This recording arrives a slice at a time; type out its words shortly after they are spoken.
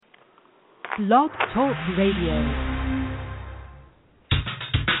Blog Talk Radio.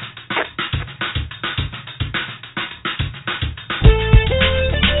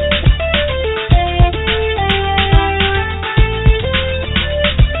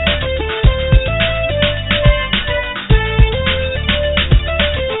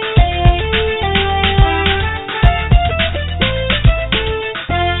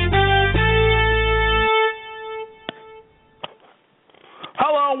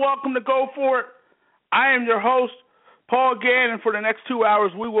 Welcome to Go For It. I am your host, Paul Gann, and for the next 2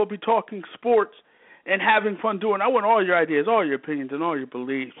 hours we will be talking sports and having fun doing it. I want all your ideas, all your opinions, and all your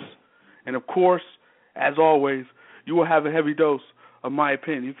beliefs. And of course, as always, you will have a heavy dose of my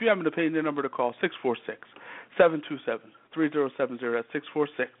opinion. If you have an opinion, the number to call, 646-727-3070. That's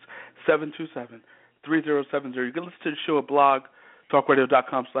 646-727-3070. You can listen to the show at blog,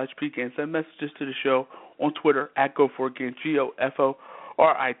 talkradio.com/PK, and send messages to the show on Twitter at goforitgant, GOFORITGANT,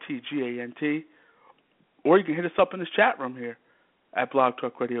 or you can hit us up in this chat room here at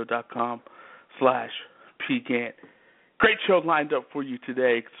blogtalkradio.com/PGANT. Great show lined up for you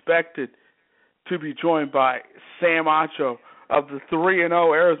today. Expected to be joined by Sam Acho of the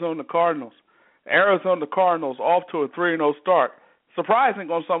 3-0 Arizona Cardinals. Arizona Cardinals off to a 3-0 start. Surprising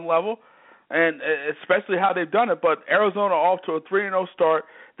on some level, and especially how they've done it, but Arizona off to a 3-0 start.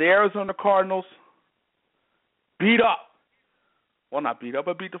 The Arizona Cardinals beat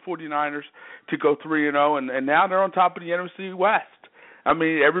the 49ers to go 3-0, and now they're on top of the NFC West. I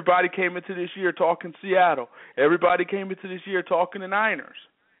mean, everybody came into this year talking Seattle. Everybody came into this year talking the Niners.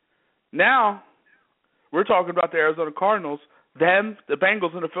 Now, we're talking about the Arizona Cardinals, them, the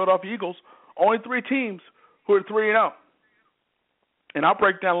Bengals, and the Philadelphia Eagles, only three teams who are 3-0. And I'll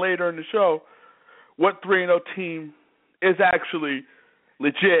break down later in the show what 3-0 team is actually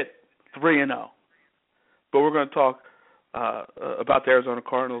legit 3-0. But we're going to talk about the Arizona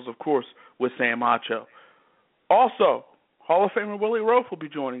Cardinals, of course, with Sam Acho. Also, Hall of Famer Willie Roaf will be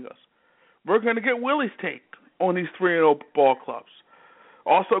joining us. We're going to get Willie's take on these 3-0 ball clubs.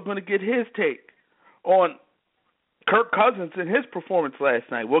 Also going to get his take on Kirk Cousins and his performance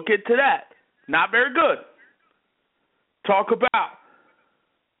last night. We'll get to that. Not very good. Talk about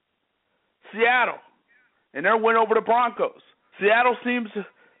Seattle and their win over the Broncos. Seattle seems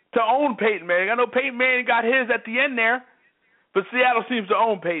to own Peyton Manning. I know Peyton Manning got his at the end there, but Seattle seems to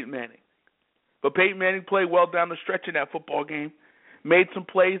own Peyton Manning. But Peyton Manning played well down the stretch in that football game, made some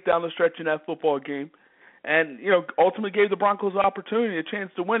plays down the stretch in that football game, and ultimately gave the Broncos an opportunity, a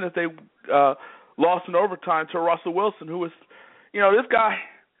chance to win as they lost in overtime to Russell Wilson, who was, this guy,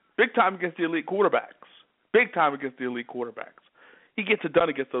 big time against the elite quarterbacks. Big time against the elite quarterbacks. He gets it done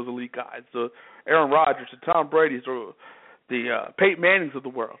against those elite guys, the Aaron Rodgers, the Tom Brady's, or the Peyton Mannings of the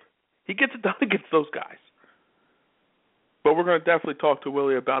world. He gets it done against those guys. But we're going to definitely talk to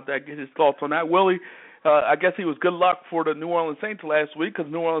Willie about that, get his thoughts on that. Willie, I guess he was good luck for the New Orleans Saints last week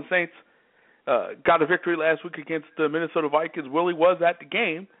because New Orleans Saints got a victory last week against the Minnesota Vikings. Willie was at the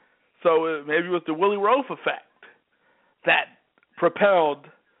game, so maybe it was the Willie Roaf effect that propelled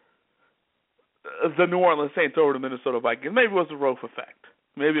the New Orleans Saints over the Minnesota Vikings. Maybe it was the Roaf effect.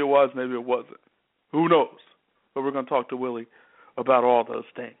 Maybe it was, maybe it wasn't. Who knows? But we're going to talk to Willie about all those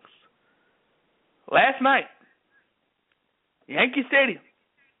things. Last night, Yankee Stadium.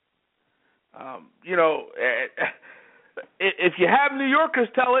 If you have New Yorkers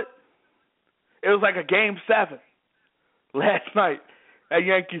tell it, it was like a Game 7 last night at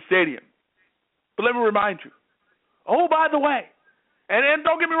Yankee Stadium. But let me remind you. Oh, by the way, and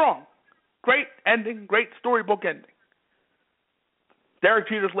don't get me wrong, great ending, great storybook ending. Derek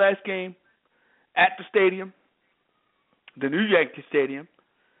Jeter's last game at the stadium, the new Yankee Stadium,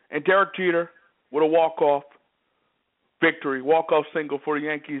 and Derek Jeter with a walk-off victory, walk-off single for the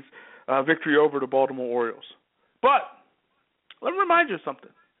Yankees' victory over the Baltimore Orioles. But let me remind you of something.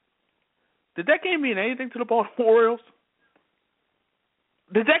 Did that game mean anything to the Baltimore Orioles?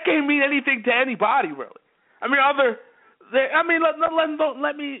 Did that game mean anything to anybody, really? Let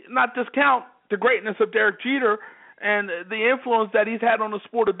me not discount the greatness of Derek Jeter and the influence that he's had on the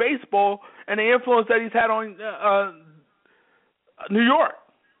sport of baseball and the influence that he's had on New York.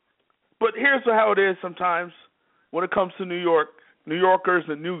 But here's how it is sometimes when it comes to New York, New Yorkers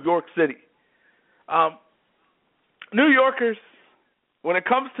and New York City. New Yorkers, when it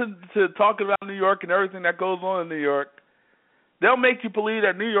comes to talking about New York and everything that goes on in New York, they'll make you believe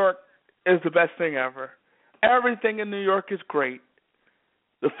that New York is the best thing ever. Everything in New York is great.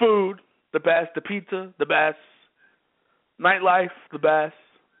 The food, the best. The pizza, the best. Nightlife, the best.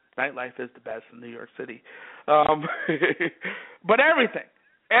 Nightlife is the best in New York City. But everything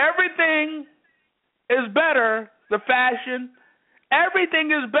is better. The fashion,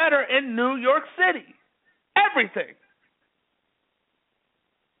 Everything is better in New York City. Everything.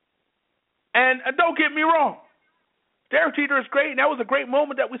 And don't get me wrong. Derek Jeter is great, and that was a great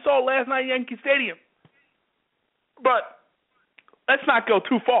moment that we saw last night at Yankee Stadium. But let's not go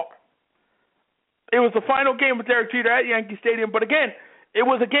too far. It was the final game with Derek Jeter at Yankee Stadium, but again, it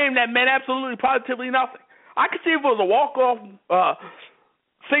was a game that meant absolutely, positively nothing. I could see if it was a walk-off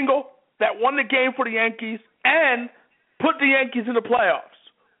single that won the game for the Yankees and put the Yankees in the playoffs,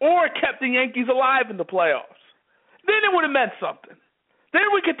 or kept the Yankees alive in the playoffs. Then it would have meant something. Then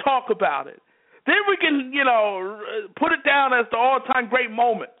we could talk about it. Then we can, put it down as the all-time great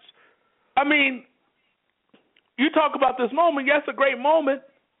moments. I mean, you talk about this moment, yes, a great moment,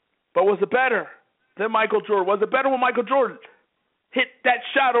 but was it better than Michael Jordan? Was it better when Michael Jordan hit that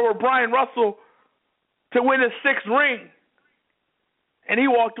shot over Brian Russell to win his 6th ring? And he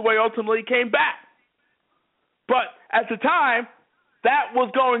walked away, ultimately came back. But at the time, that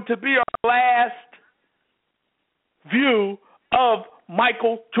was going to be our last view of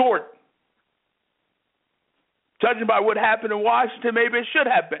Michael Jordan. Judging by what happened in Washington, maybe it should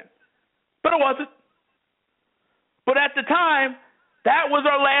have been. But it wasn't. But at the time, that was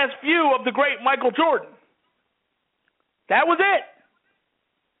our last view of the great Michael Jordan. That was it.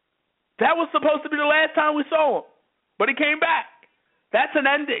 That was supposed to be the last time we saw him. But he came back. That's an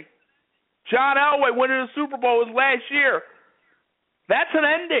ending. John Elway winning the Super Bowl was last year. That's an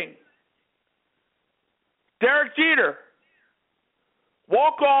ending. Derek Jeter,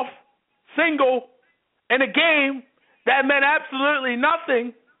 walk-off single in a game that meant absolutely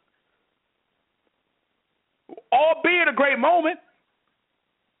nothing, albeit a great moment,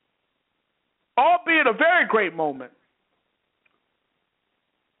 albeit a very great moment.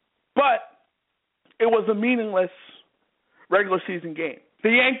 But it was a meaningless regular season game.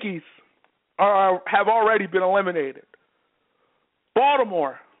 The Yankees have already been eliminated.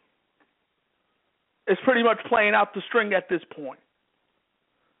 Baltimore is pretty much playing out the string at this point.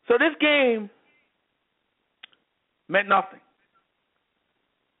 So this game meant nothing.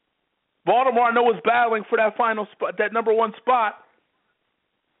 Baltimore, I know, was battling for that final spot, that number 1 spot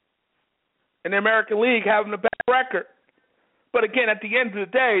in the American League, having a bad record. But again, at the end of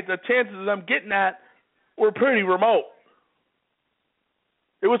the day, the chances of them getting that were pretty remote.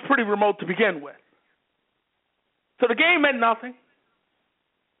 It was pretty remote to begin with. So the game meant nothing.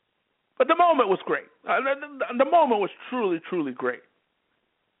 But the moment was great. The moment was truly, truly great.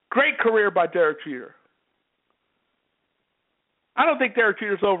 Great career by Derek Jeter. I don't think Derek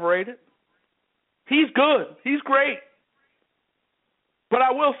Jeter's overrated. He's good. He's great. But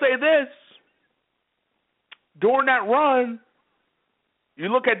I will say this. During that run, you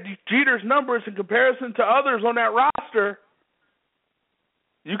look at Jeter's numbers in comparison to others on that roster,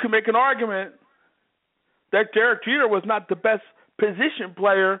 you can make an argument that Derek Jeter was not the best position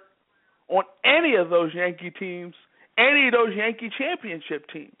player on any of those Yankee teams, any of those Yankee championship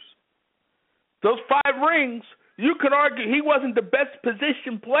teams. Those 5 rings, you could argue he wasn't the best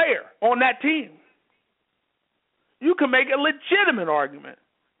position player on that team. You can make a legitimate argument.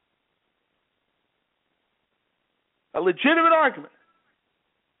 A legitimate argument.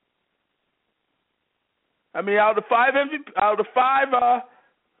 I mean, out of the 5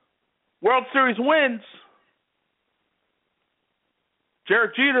 World Series wins,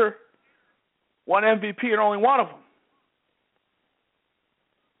 Derek Jeter won MVP in only one of them.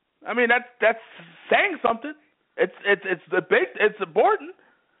 I mean, that's saying something. It's important.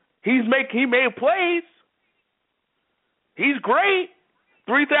 He made plays. He's great.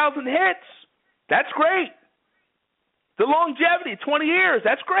 3,000 hits. That's great. The longevity, 20 years.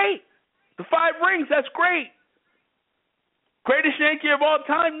 That's great. The 5 rings. That's great. Greatest Yankee of all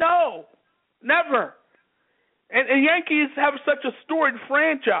time? No, never. And Yankees have such a storied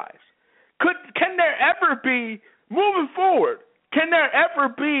franchise. Can there ever be, moving forward, can there ever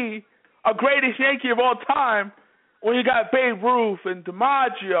be a greatest Yankee of all time when you got Babe Ruth and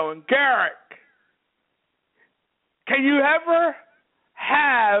DiMaggio and Garrick? Can you ever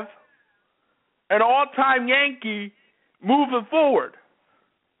have an all-time Yankee moving forward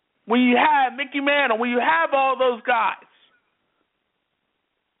when you have Mickey Mantle, when you have all those guys?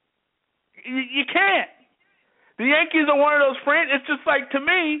 You can't. The Yankees are one of those franchises. It's just like, to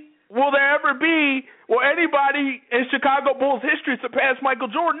me, will anybody in Chicago Bulls history surpass Michael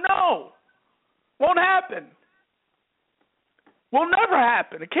Jordan? No. Won't happen. Will never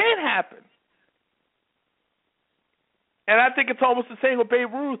happen. It can't happen. And I think it's almost the same with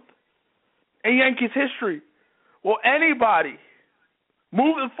Babe Ruth in Yankees history. Will anybody,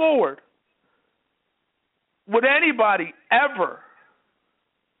 moving forward, would anybody ever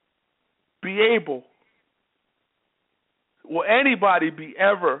be able, will anybody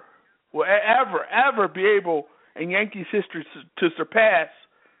ever be able in Yankees history to surpass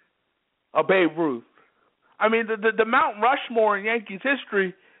a Babe Ruth? I mean, the Mount Rushmore in Yankees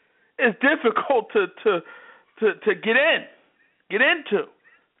history is difficult to get into.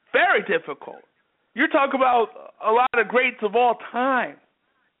 Very difficult. You're talking about a lot of greats of all time.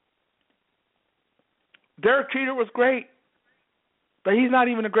 Derek Jeter was great, but he's not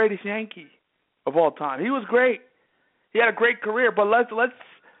even the greatest Yankee of all time. He was great. He had a great career, but let's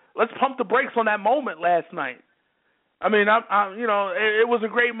pump the brakes on that moment last night. I mean, it was a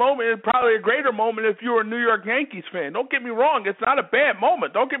great moment. It's probably a greater moment if you were a New York Yankees fan. Don't get me wrong. It's not a bad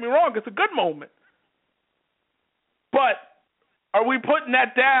moment. Don't get me wrong. It's a good moment. But are we putting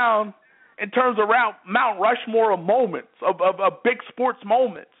that down in terms of Mount Rushmore of moments, of big sports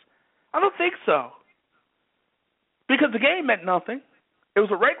moments? I don't think so. Because the game meant nothing. It was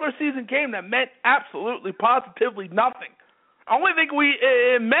a regular season game that meant absolutely, positively nothing. Only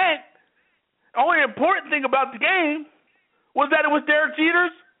important thing about the game was that it was Derek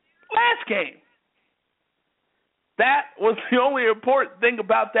Jeter's last game. That was the only important thing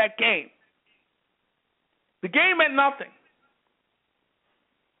about that game. The game meant nothing.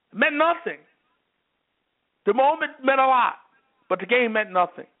 It meant nothing. The moment meant a lot, but the game meant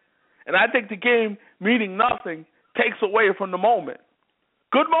nothing. And I think the game meaning nothing takes away from the moment.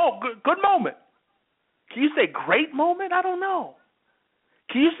 Good moment. Can you say great moment? I don't know.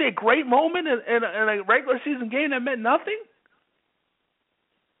 Can you say great moment in a regular season game that meant nothing?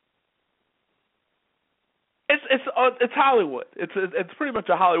 It's Hollywood. It's pretty much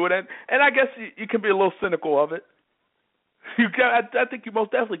a Hollywood, and I guess you can be a little cynical of it. I think you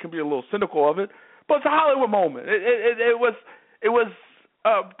most definitely can be a little cynical of it, but it's a Hollywood moment. It was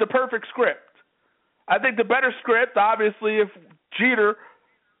the perfect script. I think the better script, obviously, if Jeter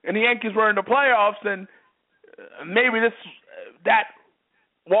and the Yankees were in the playoffs, then maybe that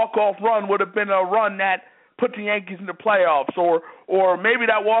walk-off run would have been a run that put the Yankees in the playoffs, or maybe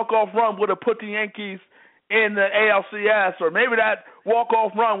that walk-off run would have put the Yankees in the ALCS, or maybe that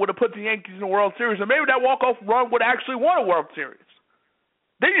walk-off run would have put the Yankees in the World Series, or maybe that walk-off run would have actually won a World Series.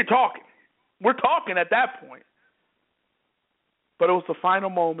 Then you're talking. We're talking at that point. But it was the final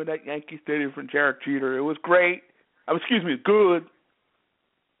moment at Yankee Stadium from Derek Jeter. It was great. Good.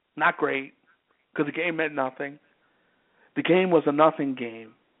 Not great, because the game meant nothing. The game was a nothing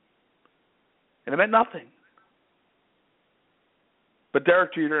game. And it meant nothing. But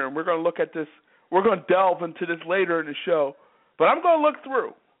Derek Jeter, and we're going to look at this, we're going to delve into this later in the show, but I'm going to look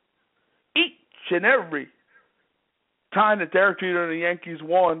through each and every time that Derek Jeter and the Yankees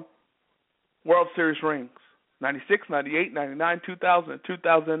won World Series rings. 96, 98, 99, 2000, and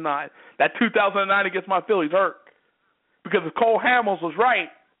 2009. That 2009 against my Phillies hurt. Because if Cole Hamels was right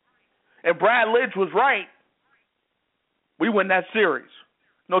and Brad Lidge was right, we win that series.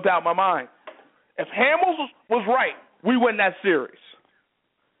 No doubt in my mind. If Hamels was right, we win that series.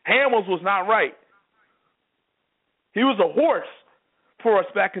 Hamels was not right. He was a horse for us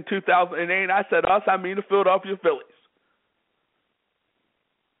back in 2008. I said us, I mean the Philadelphia Phillies.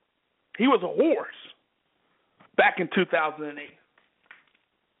 He was a horse back in 2008.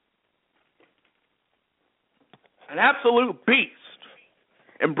 An absolute beast.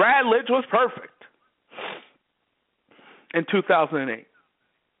 And Brad Lidge was perfect in 2008.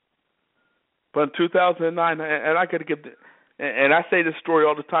 But in 2009, and I got to give, and I say this story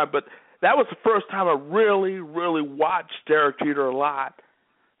all the time, but that was the first time I really, really watched Derek Jeter a lot.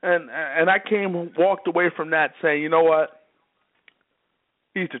 And I walked away from that saying, you know what?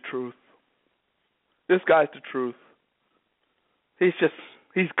 He's the truth. This guy's the truth. He's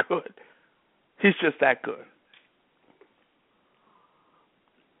good. He's just that good.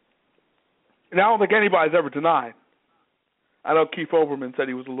 And I don't think anybody's ever denied. I know Keith Olbermann said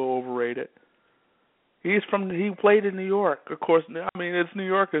he was a little overrated. He played in New York. Of course, I mean, it's New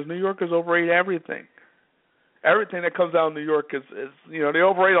Yorkers. New Yorkers overrate everything. Everything that comes out of New York is they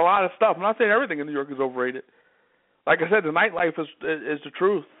overrate a lot of stuff. I'm not saying everything in New York is overrated. Like I said, the nightlife is the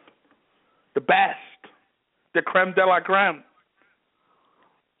truth. The best. The creme de la creme.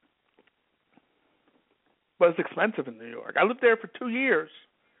 But it's expensive in New York. I lived there for 2 years.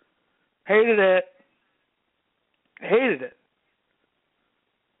 Hated it.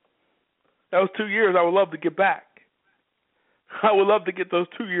 Those 2 years I would love to get back. I would love to get those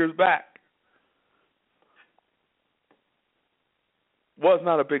 2 years back. Was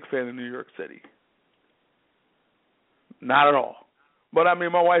not a big fan of New York City. Not at all. But I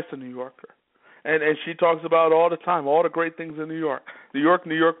mean, my wife's a New Yorker. And she talks about all the time, all the great things in New York. New York,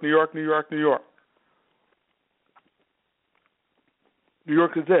 New York, New York, New York, New York. New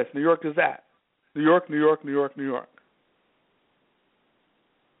York is this. New York is that. New York, New York, New York, New York.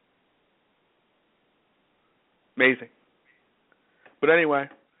 Amazing. But anyway,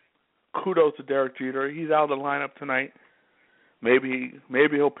 kudos to Derek Jeter. He's out of the lineup tonight. Maybe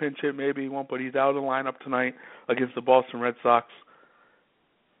he'll pinch hit, maybe he won't, but he's out of the lineup tonight against the Boston Red Sox.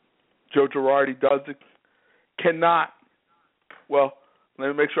 Joe Girardi cannot, well, let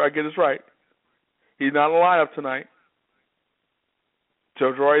me make sure I get this right. He's not in the lineup tonight.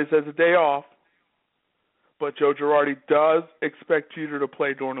 Joe Girardi says a day off, but Joe Girardi does expect Jeter to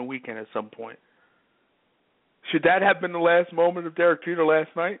play during the weekend at some point. Should that have been the last moment of Derek Jeter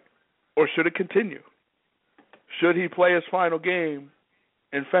last night, or should it continue? Should he play his final game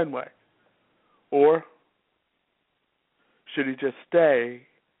in Fenway, or should he just stay,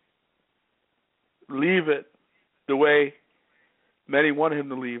 leave it the way many want him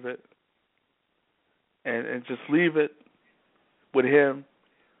to leave it, and just leave it with him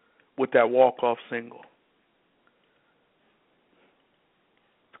with that walk-off single?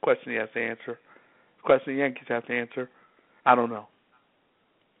 It's a question he has to answer. It's a question the Yankees have to answer. I don't know.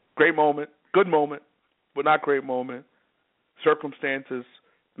 Great moment, good moment, but not great moment. Circumstances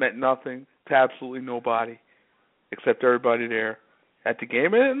meant nothing to absolutely nobody except everybody there at the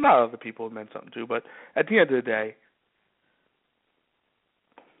game. And a lot of other people it meant something too, but at the end of the day,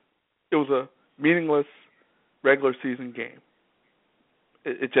 it was a meaningless regular season game.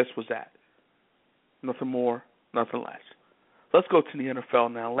 It just was that. Nothing more, nothing less. Let's go to the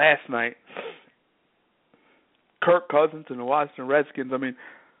NFL now. Last night, Kirk Cousins and the Washington Redskins. I mean,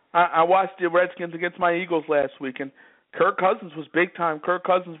 I watched the Redskins against my Eagles last week, and Kirk Cousins was big time. Kirk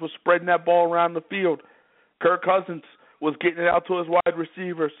Cousins was spreading that ball around the field. Kirk Cousins was getting it out to his wide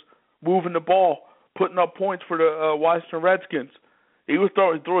receivers, moving the ball, putting up points for the Washington Redskins. He was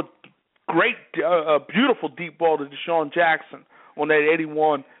throwing a great, beautiful deep ball to Deshaun Jackson on that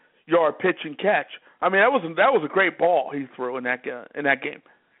 81-yard pitch and catch. I mean, that was a great ball he threw in that game.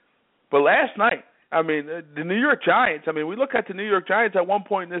 But last night, I mean, the New York Giants, I mean, we look at the New York Giants at one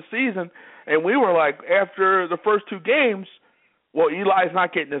point in this season, and we were like, after the first two games, well, Eli's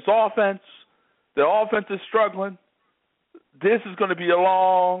not getting this offense. The offense is struggling. This is going to be a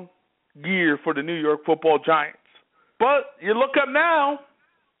long year for the New York Football Giants. But you look up now,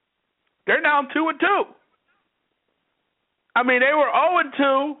 they're down 2-2. I mean, they were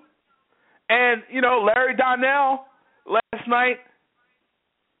 0-2, and, Larry Donnell last night,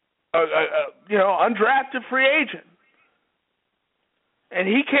 undrafted free agent. And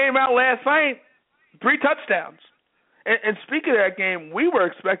he came out last night, 3 touchdowns. And speaking of that game, we were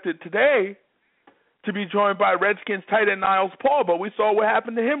expected today to be joined by Redskins tight end Niles Paul, but we saw what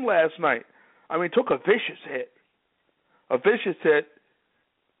happened to him last night. I mean, took a vicious hit.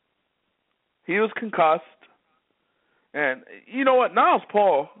 He was concussed. And you know what? Niles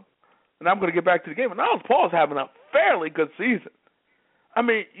Paul, and I'm going to get back to the game, but Niles Paul is having a fairly good season. I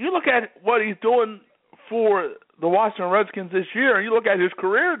mean, you look at what he's doing for the Washington Redskins this year, and you look at his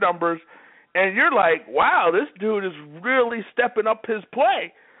career numbers, and you're like, wow, this dude is really stepping up his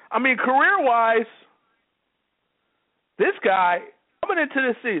play. I mean, career-wise, this guy, coming into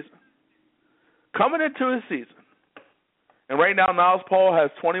his season, and right now Niles Paul has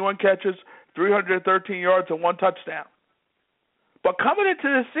 21 catches, 313 yards, and 1 touchdown. But coming into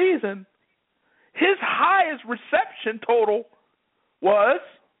the season, his highest reception total was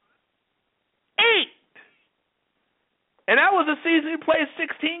 8. And that was a season he played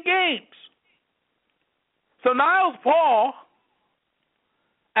 16 games. So Niles Paul,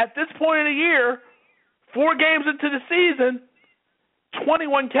 at this point in the year, 4 games into the season,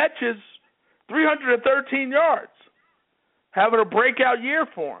 21 catches, 313 yards, having a breakout year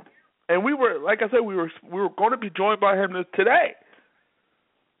for him. And we were, like I said, we were going to be joined by him today.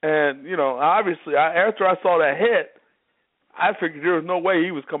 And, obviously, after I saw that hit, I figured there was no way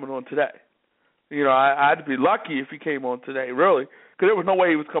he was coming on today. I'd be lucky if he came on today, really, because there was no way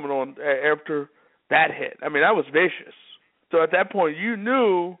he was coming on after that hit. I mean, that was vicious. So at that point, you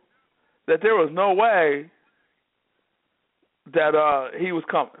knew that there was no way that he was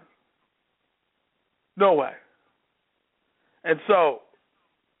coming. No way. And so,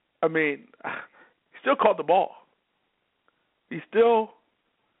 I mean, he still caught the ball. He still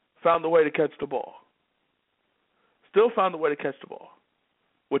found a way to catch the ball.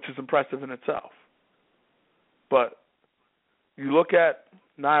 Which is impressive in itself. But you look at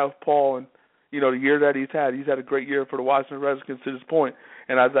Niles Paul and, the year that he's had a great year for the Washington Redskins to this point.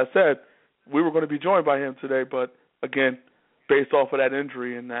 And as I said, we were going to be joined by him today, but again, based off of that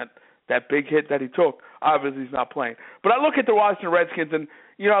injury and that big hit that he took, obviously he's not playing. But I look at the Washington Redskins and,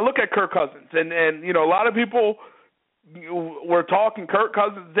 I look at Kirk Cousins and a lot of people were talking Kirk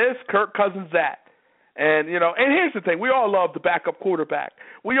Cousins this, Kirk Cousins that. And, and here's the thing. We all love the backup quarterback.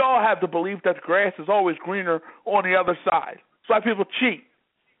 We all have the belief that the grass is always greener on the other side. That's why people cheat,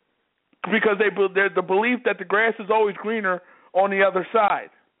 because they're the belief that the grass is always greener on the other side.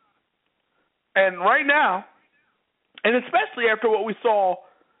 And right now, and especially after what we saw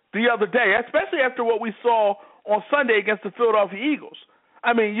the other day, especially after what we saw on Sunday against the Philadelphia Eagles.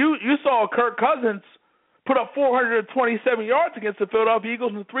 I mean, you saw Kirk Cousins put up 427 yards against the Philadelphia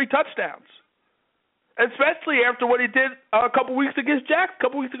Eagles and 3 touchdowns. Especially after what he did a couple weeks ago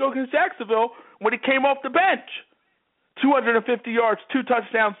against Jacksonville when he came off the bench. 250 yards, 2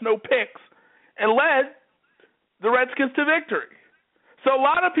 touchdowns, no picks, and led the Redskins to victory. So a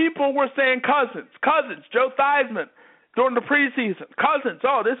lot of people were saying Cousins, Joe Theismann during the preseason. Cousins,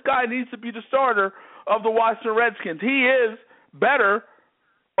 this guy needs to be the starter of the Washington Redskins. He is better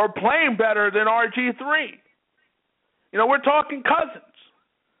or playing better than RG3. We're talking Cousins.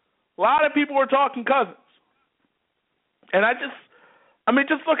 A lot of people were talking Cousins. And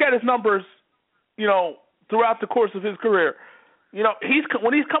just look at his numbers, throughout the course of his career. He's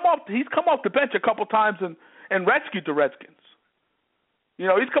come off the bench a couple times and rescued the Redskins.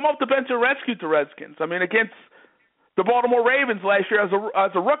 He's come off the bench and rescued the Redskins. I mean, against the Baltimore Ravens last year as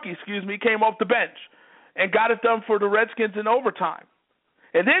a rookie, he came off the bench and got it done for the Redskins in overtime.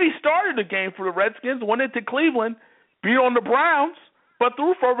 And then he started the game for the Redskins, went into Cleveland, beat on the Browns, but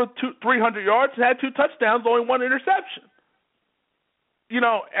threw for over 300 yards and had 2 touchdowns, only 1 interception.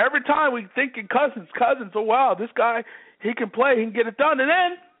 Every time we think in Cousins, oh, wow, this guy, he can play, he can get it done. And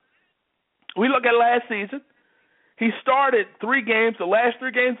then we look at last season. He started 3 games, the last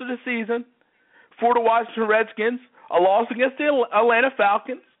 3 games of the season for the Washington Redskins, a loss against the Atlanta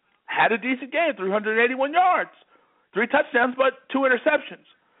Falcons, had a decent game, 381 yards, 3 touchdowns, but 2 interceptions.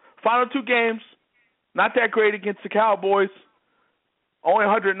 Final 2 games, not that great against the Cowboys, only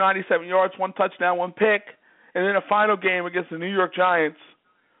 197 yards, 1 touchdown, 1 pick. And then a final game against the New York Giants,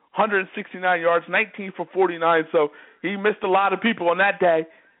 169 yards, 19 for 49. So he missed a lot of people on that day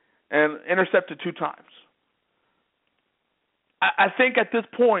and intercepted 2 times. I think at this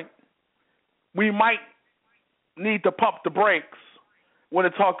point we might need to pump the brakes when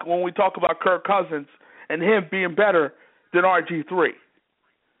we talk about Kirk Cousins and him being better than RG3.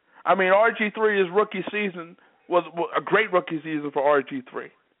 I mean, RG3's rookie season was a great rookie season for RG3.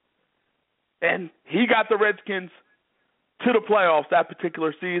 And he got the Redskins to the playoffs that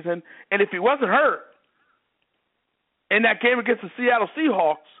particular season. And if he wasn't hurt in that game against the Seattle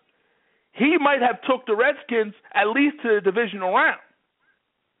Seahawks, he might have took the Redskins at least to the divisional round.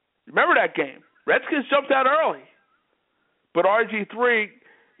 Remember that game? Redskins jumped out early. But RG3,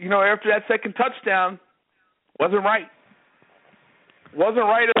 after that second touchdown, wasn't right. Wasn't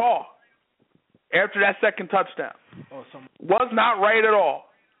right at all. After that second touchdown. Awesome. Was not right at all.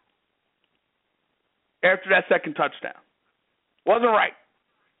 After that second touchdown. Wasn't right.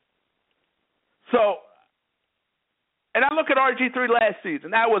 So, and I look at RG3 last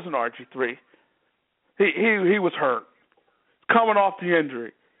season. That wasn't RG3. He was hurt. Coming off the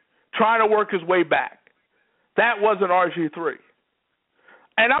injury. Trying to work his way back. That wasn't RG3.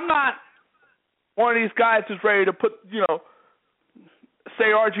 And I'm not one of these guys who's ready to say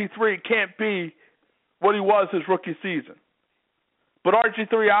RG3 can't be what he was his rookie season. But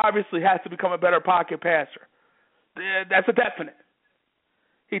RG3 obviously has to become a better pocket passer. That's a definite.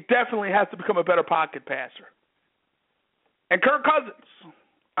 He definitely has to become a better pocket passer. And Kirk Cousins,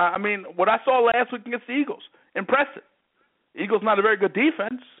 what I saw last week against the Eagles, impressive. Eagles not a very good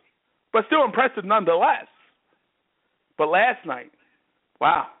defense, but still impressive nonetheless. But last night,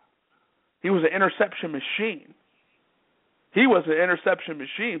 wow, he was an interception machine.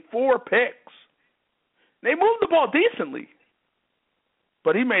 4 picks. They moved the ball decently,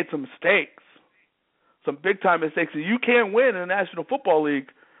 but he made some mistakes, some big-time mistakes. And you can't win in the National Football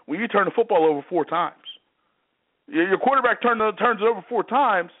League when you turn the football over 4 times. Your quarterback turns it over 4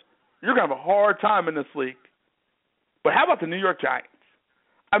 times, you're going to have a hard time in this league. But how about the New York Giants?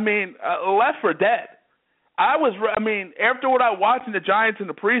 Left for dead. After what I watched in the Giants in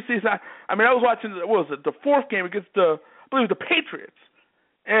the preseason, I was watching, the 4th game against the Patriots.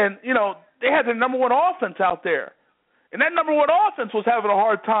 And, they had the number 1 offense out there. And that number 1 offense was having a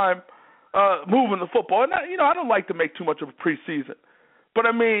hard time moving the football. And, I don't like to make too much of a preseason. But,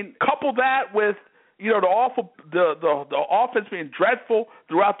 couple that with, the offense being dreadful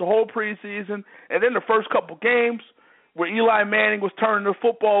throughout the whole preseason, and then the first couple games where Eli Manning was turning the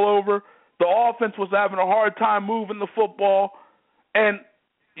football over, the offense was having a hard time moving the football, and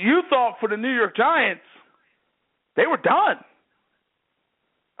you thought for the New York Giants, they were done.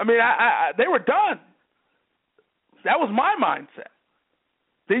 They were done. That was my mindset.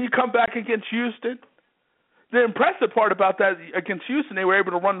 Then you come back against Houston, the impressive part about that, against Houston, they were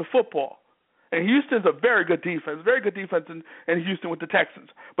able to run the football. And Houston's a very good defense in Houston with the Texans.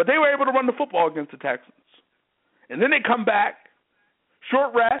 But they were able to run the football against the Texans. And then they come back,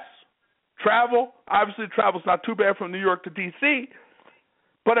 short rest, travel. Obviously, travel's not too bad from New York to D.C.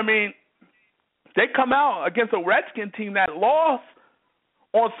 But, I mean, they come out against a Redskin team that lost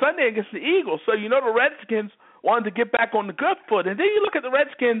on Sunday against the Eagles. So, you know, the Redskins wanted to get back on the good foot. And then you look at the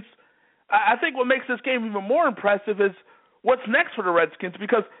Redskins. I think what makes this game even more impressive is what's next for the Redskins,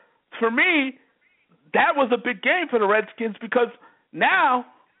 because for me, that was a big game for the Redskins, because now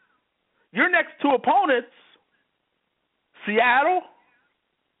your next two opponents, Seattle,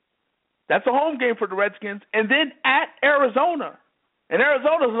 that's a home game for the Redskins, and then at Arizona. And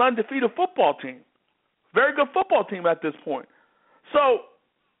Arizona's an undefeated football team. Very good football team at this point. So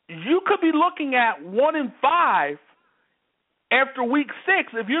you could be looking at 1-5 after week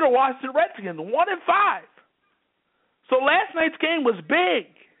 6 if you're the Washington Redskins. 1-5. So last night's game was big.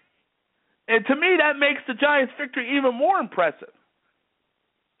 And to me, that makes the Giants' victory even more impressive.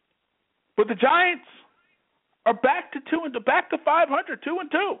 But the Giants are back to 500,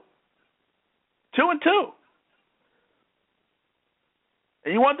 2-2. 2-2.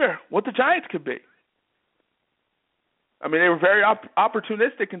 And you wonder what the Giants could be. I mean, they were very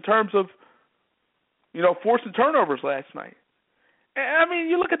opportunistic in terms of, you know, forcing turnovers last night. And, I mean,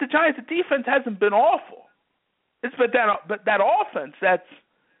 you look at the Giants, the defense hasn't been awful. It's been that offense that's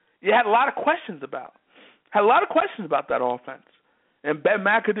you had a lot of questions about. Had a lot of questions about that offense. And Ben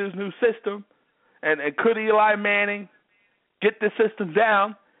McAdoo's new system, and could Eli Manning get this system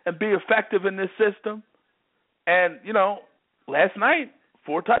down and be effective in this system? And, you know, last night,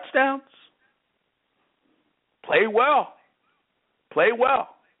 4 touchdowns. Play well.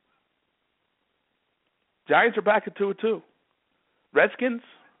 Giants are back at 2-2. Redskins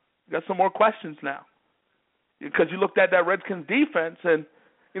got some more questions now, because you looked at that Redskins defense, and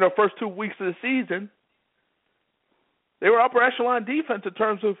you know, first 2 weeks of the season, they were upper echelon defense in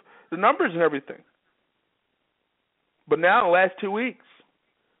terms of the numbers and everything. But now, the last 2 weeks,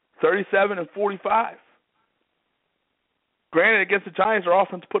 37-45. Granted, against the Giants, their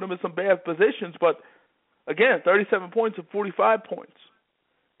offense put them in some bad positions, but again, 37 points and 45 points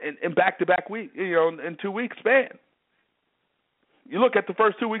in back-to-back week, you know, in 2 weeks span. You look at the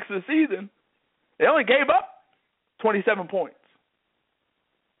first 2 weeks of the season, they only gave up 27 points.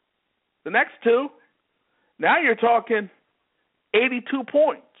 The next two, now you're talking 82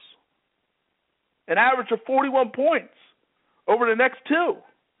 points, an average of 41 points over the next two.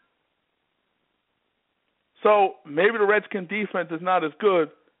 So maybe the Redskins defense is not as good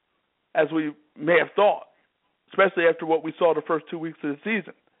as we may have thought, especially after what we saw the first 2 weeks of the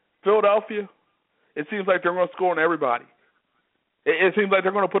season. Philadelphia, it seems like they're going to score on everybody. It seems like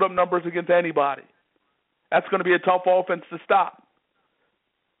they're going to put up numbers against anybody. That's going to be a tough offense to stop.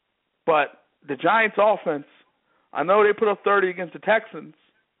 But the Giants' offense, I know they put up 30 against the Texans,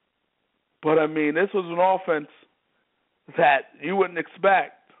 but, I mean, this was an offense that you wouldn't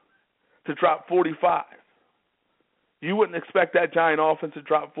expect to drop 45. You wouldn't expect that Giant offense to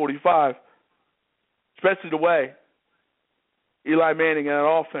drop 45, especially the way Eli Manning and that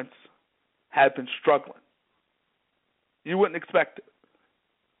offense had been struggling. You wouldn't expect it.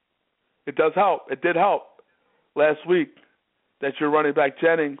 It does help. It did help last week that your running back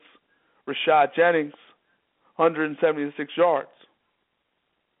Rashad Jennings, 176 yards.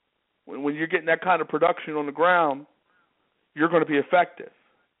 When you're getting that kind of production on the ground, you're going to be effective.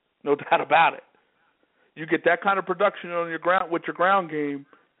 No doubt about it. You get that kind of production on your ground with your ground game,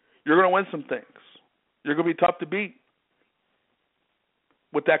 you're going to win some things. You're going to be tough to beat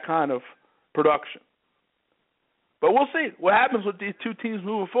with that kind of production. But we'll see what happens with these two teams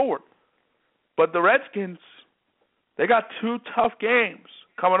moving forward. But the Redskins, they got 2 tough games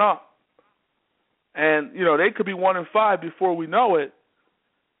coming up. And, you know, they could be 1-5 before we know it.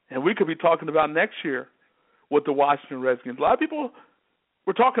 And we could be talking about next year with the Washington Redskins. A lot of people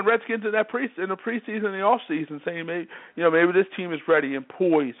were talking Redskins in the preseason and the offseason, saying maybe this team is ready and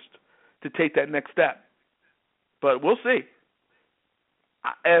poised to take that next step. But we'll see.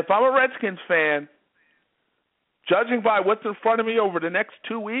 If I'm a Redskins fan, judging by what's in front of me over the next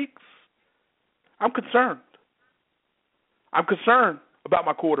 2 weeks, I'm concerned. I'm concerned about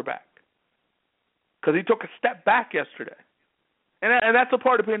my quarterback because he took a step back yesterday. And that's a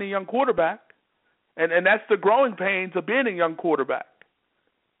part of being a young quarterback. And that's the growing pains of being a young quarterback.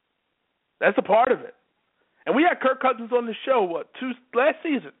 That's a part of it. And we had Kirk Cousins on the show, last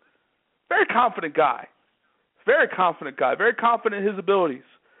season. Very confident guy. Very confident in his abilities.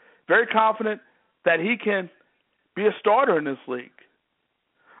 Very confident that he can be a starter in this league.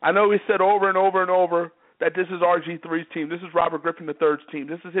 I know he said over and over and over that this is RG3's team. This is Robert Griffin III's team.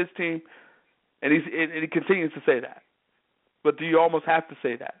 This is his team, and he continues to say that. But do you almost have to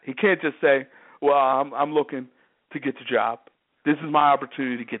say that? He can't just say, well, I'm looking to get the job. This is my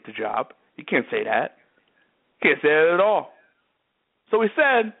opportunity to get the job. He can't say that. He can't say that at all. So he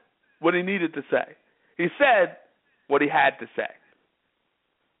said what he needed to say. He said what he had to say.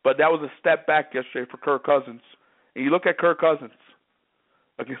 But that was a step back yesterday for Kirk Cousins. And you look at Kirk Cousins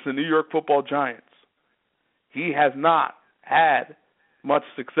against the New York Football Giants. He has not had much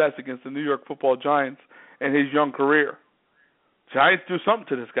success against the New York Football Giants in his young career. Giants do something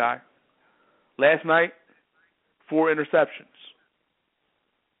to this guy. Last night, 4 interceptions.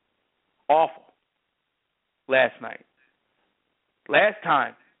 Awful. Last night. Last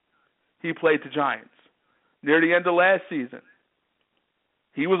time he played the Giants, near the end of last season,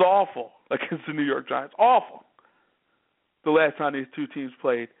 he was awful against the New York Giants. Awful. The last time these two teams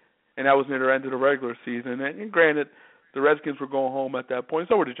played, and that was near the end of the regular season. And granted, the Redskins were going home at that point.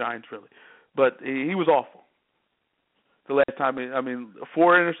 So were the Giants, really. But he was awful. The last time,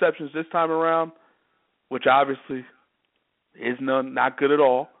 4 interceptions this time around, which obviously is not good at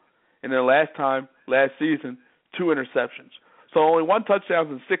all. And then last season, 2 interceptions. So only 1 touchdown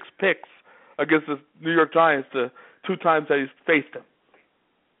and 6 picks against the New York Giants the 2 times that he's faced them.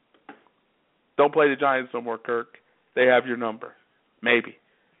 Don't play the Giants no more, Kirk. They have your number. Maybe.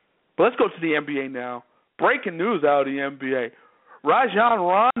 But let's go to the NBA now. Breaking news out of the NBA. Rajon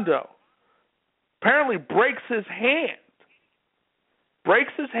Rondo apparently breaks his hand.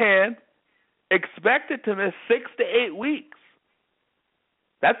 Expected to miss 6 to 8 weeks.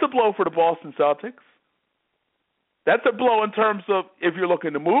 That's a blow for the Boston Celtics. That's a blow in terms of if you're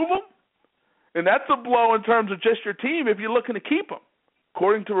looking to move him. And that's a blow in terms of just your team if you're looking to keep him.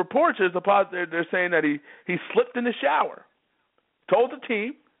 According to reports, they're saying that he slipped in the shower. Told the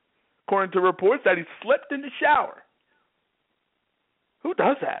team, according to reports, that he slipped in the shower. Who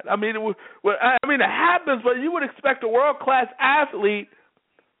does that? It happens, but you would expect a world-class athlete,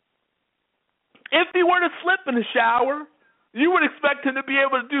 if he were to slip in the shower, you would expect him to be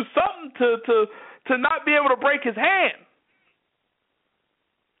able to do something to not be able to break his hand.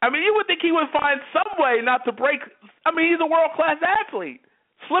 You would think he would find some way not to break. He's a world-class athlete.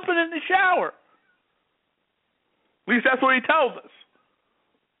 Slipping in the shower. At least that's what he tells us.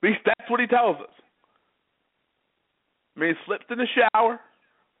 He slipped in the shower,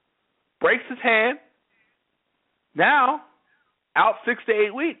 breaks his hand. Now, out 6 to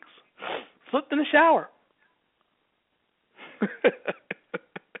 8 weeks. Slipped in the shower.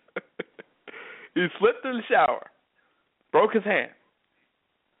 He slipped in the shower. Broke his hand.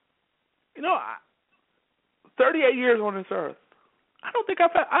 38 years on this earth. I don't think I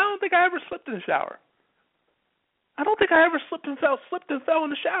ever slipped in the shower. I don't think I ever slipped and fell in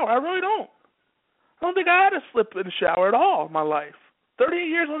the shower. I really don't. I don't think I had a slip in the shower at all in my life. 38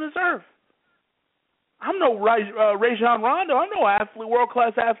 years on this earth. I'm no Rajon Rondo. I'm no athlete,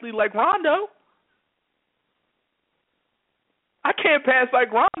 world-class athlete like Rondo. I can't pass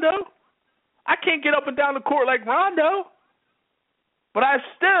like Rondo. I can't get up and down the court like Rondo. But I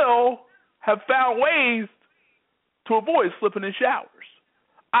still have found ways to avoid slipping in showers.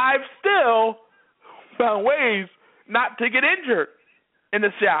 I've still found ways not to get injured in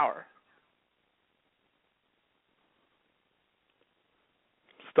the shower.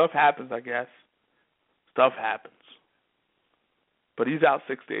 Stuff happens, I guess. Stuff happens. But he's out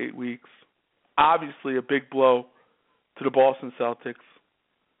 6 to 8 weeks. Obviously a big blow to the Boston Celtics.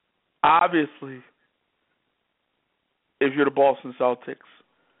 Obviously, if you're the Boston Celtics,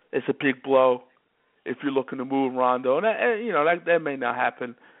 it's a big blow if you're looking to move Rondo. And that may not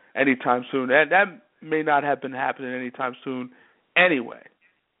happen anytime soon. That may not have been happening anytime soon anyway.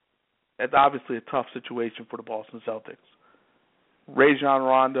 That's obviously a tough situation for the Boston Celtics. Rajon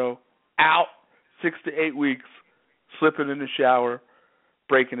Rondo out 6 to 8 weeks, slipping in the shower,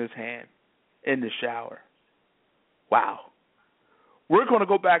 breaking his hand in the shower. Wow. We're going to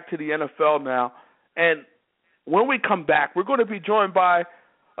go back to the NFL now, and when we come back, we're going to be joined by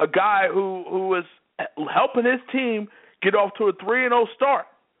a guy who is helping his team get off to a 3-0 start.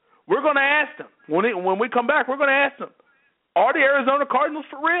 We're going to ask him, when we come back, we're going to ask him, are the Arizona Cardinals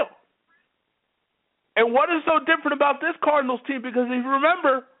for real? And what is so different about this Cardinals team? Because if you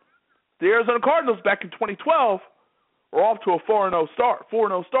remember, the Arizona Cardinals back in 2012 were off to a 4-0 start.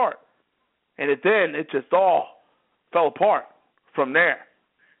 And it just all fell apart from there.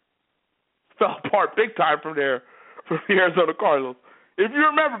 Fell apart big time from there, from the Arizona Cardinals. If you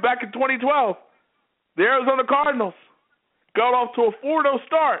remember, back in 2012, the Arizona Cardinals got off to a 4-0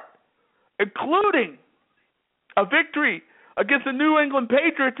 start, including a victory against the New England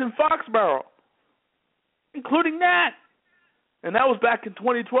Patriots in Foxborough. including that. And that was back in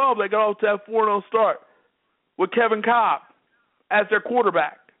 2012. They got off to that 4-0 start with Kevin Cobb as their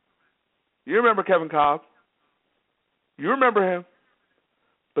quarterback. You remember Kevin Cobb. You remember him.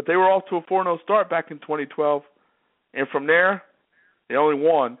 But they were off to a 4-0 start back in 2012. And from there, they only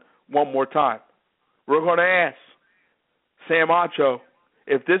won one more time. We're going to ask Sam Acho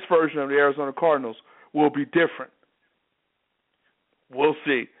if this version of the Arizona Cardinals will be different. We'll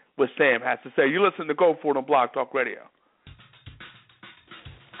see what Sam has to say. You listen to Go For It on Blog Talk Radio.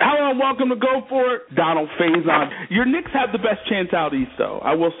 Hello and welcome to Go For It. Donald Faison. Your Knicks have the best chance out east, though.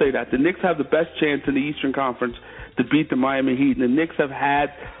 I will say that. The Knicks have the best chance in the Eastern Conference to beat the Miami Heat. And the Knicks have had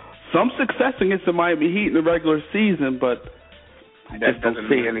some success against the Miami Heat in the regular season, but that doesn't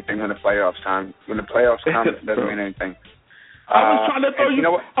mean anything when the playoffs time. When the playoffs come, it doesn't mean anything. I was trying to throw you.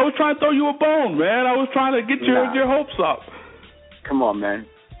 I was trying to throw you a bone, man. I was trying to get your hopes up. Come on, man.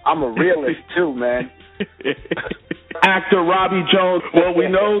 I'm a realist too, man. Actor Robbie Jones. Well, we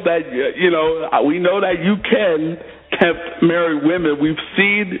know that we know that you can marry women. We've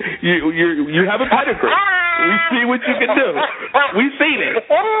seen you have a pedigree. We see what you can do. We've seen it.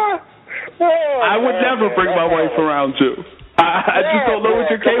 I would never bring my wife around you. I just don't know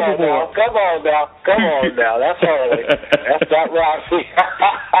what you're capable of. Come on now. That's early. That's not Roxy.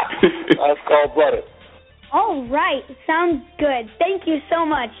 That's cold-blooded. All right. Sounds good. Thank you so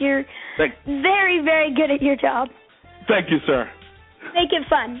much. You're very, very good at your job. Thank you, sir. Make it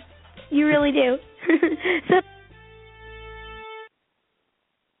fun. You really do.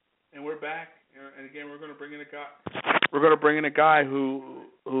 And we're back. And again, we're going to bring in a guy. We're going to bring in a guy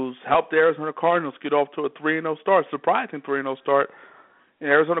who's helped the Arizona Cardinals get off to a 3-0 start, surprising 3-0 start. And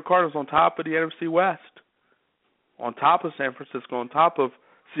Arizona Cardinals on top of the NFC West, on top of San Francisco, on top of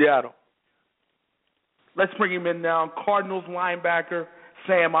Seattle. Let's bring him in now. Cardinals linebacker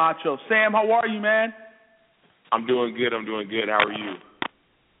Sam Acho. Sam, how are you, man? I'm doing good. How are you?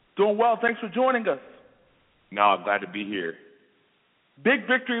 Doing well. Thanks for joining us. No, I'm glad to be here. Big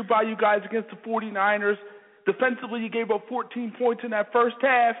victory by you guys against the 49ers. Defensively, you gave up 14 points in that first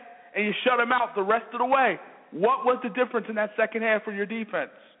half, and you shut them out the rest of the way. What was the difference in that second half for your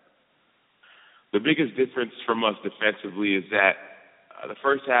defense? The biggest difference from us defensively is that the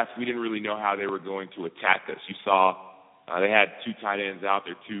first half, we didn't really know how they were going to attack us. You saw they had two tight ends out.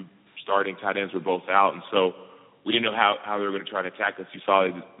 Their two starting tight ends were both out, and so we didn't know how they were going to try to attack us. You saw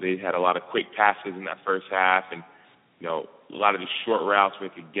they had a lot of quick passes in that first half, and a lot of these short routes where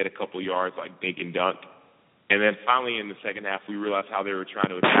they could get a couple yards, like dink and dunk. And then finally in the second half, we realized how they were trying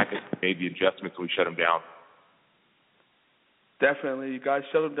to attack us and made the adjustments, and we shut them down. Definitely. You guys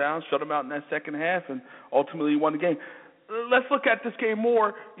shut them down, shut them out in that second half, and ultimately you won the game. Let's look at this game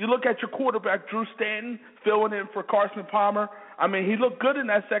more. You look at your quarterback, Drew Stanton, filling in for Carson Palmer. I mean, he looked good in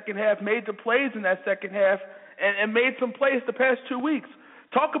that second half, made the plays in that second half, and made some plays the past 2 weeks.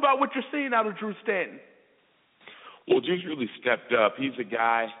 Talk about what you're seeing out of Drew Stanton. Well, Drew's really stepped up. He's a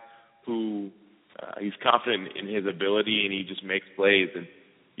guy who he's confident in his ability, and he just makes plays. And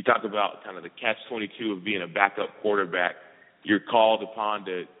you talk about kind of the catch-22 of being a backup quarterback. You're called upon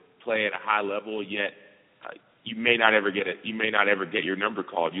to play at a high level, yet you may not ever get it. You may not ever get your number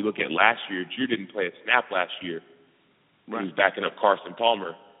called. You look at last year. Drew didn't play a snap last year. Right. He was backing up Carson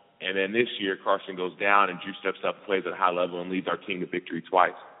Palmer. And then this year, Carson goes down, and Drew steps up and plays at a high level and leads our team to victory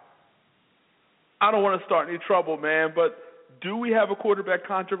twice. I don't want to start any trouble, man, but do we have a quarterback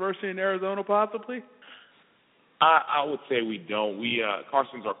controversy in Arizona possibly? I would say we don't.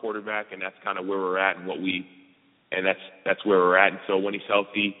 Carson's our quarterback, and that's kind of where we're at, and that's where we're at. And so when he's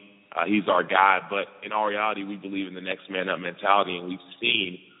healthy, he's our guy. But in all reality, we believe in the next man up mentality, and we've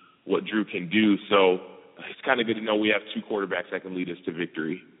seen what Drew can do. So it's kind of good to know we have two quarterbacks that can lead us to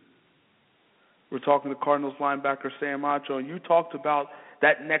victory. We're talking to Cardinals linebacker Sam Acho, and you talked about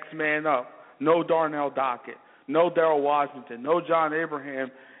that next man up. No Darnell Dockett, no Darrell Washington, no John Abraham,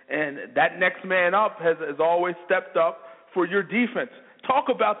 and that next man up has always stepped up for your defense. Talk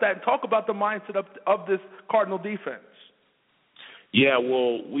about that and talk about the mindset of this Cardinal defense. Yeah,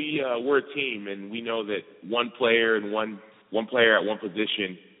 well, we're a team, and we know that one player and one player at one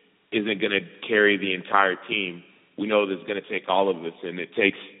position isn't going to carry the entire team. We know that it's going to take all of us, and it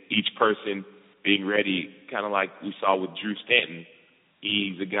takes each person being ready, kind of like we saw with Drew Stanton.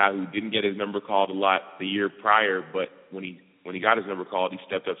 He's a guy who didn't get his number called a lot the year prior, but when he got his number called, he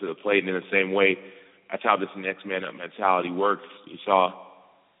stepped up to the plate. And in the same way, that's how this next man up mentality works. You saw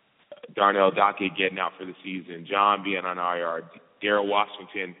Darnell Dockett getting out for the season, John being on IR, Darrell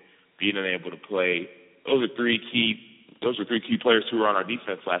Washington being unable to play. Those are three key players who were on our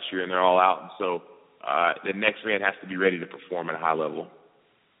defense last year, and they're all out. And so the next man has to be ready to perform at a high level.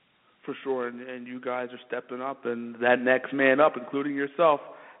 For sure, and you guys are stepping up, and that next man up, including yourself,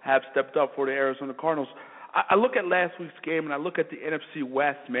 have stepped up for the Arizona Cardinals. I look at last week's game, and I look at the NFC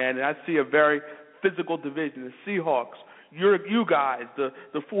West, man, and I see a very physical division. The Seahawks, you guys, the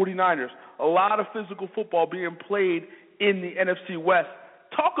 49ers, a lot of physical football being played in the NFC West.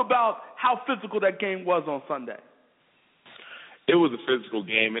 Talk about how physical that game was on Sunday. It was a physical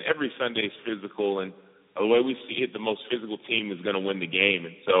game, and every Sunday is physical, and the way we see it, the most physical team is going to win the game,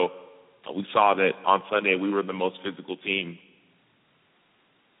 and so we saw that on Sunday we were the most physical team.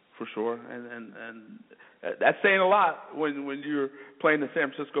 For sure, and that's saying a lot when you're playing the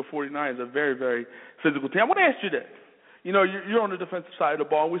San Francisco 49ers, a very, very physical team. I want to ask you this. You know, you're on the defensive side of the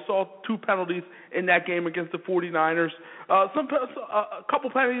ball. We saw 2 penalties in that game against the 49ers. A couple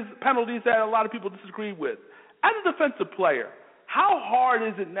penalties that a lot of people disagree with. As a defensive player, how hard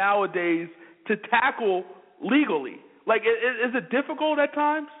is it nowadays to tackle legally? Like, is it difficult at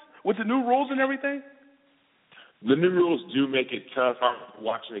times with the new rules and everything? The new rules do make it tough. I was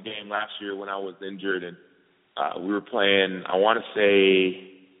watching a game last year when I was injured, and we were playing, I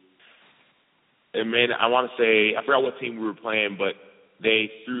forgot what team we were playing, but they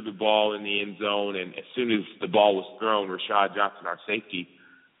threw the ball in the end zone, and as soon as the ball was thrown, Rashad Johnson, our safety,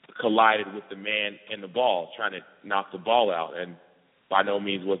 collided with the man and the ball, trying to knock the ball out. And by no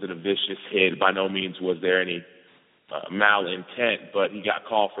means was it a vicious hit. By no means was there any malintent, but he got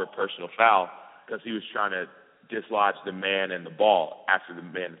called for a personal foul because he was trying to dislodge the man and the ball after the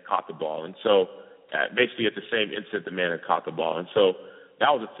man had caught the ball. And so basically at the same instant, the man had caught the ball. And so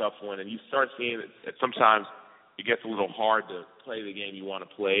that was a tough one. And you start seeing that sometimes it gets a little hard to play the game you want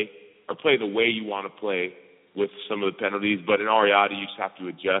to play or play the way you want to play with some of the penalties. But in all reality, you just have to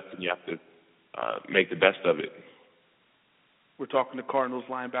adjust and you have to make the best of it. We're talking to Cardinals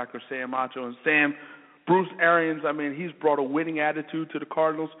linebacker Sam Acho. And Sam, Bruce Arians, I mean, he's brought a winning attitude to the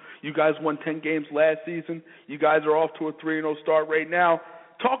Cardinals. You guys won 10 games last season. You guys are off to a 3-0 start right now.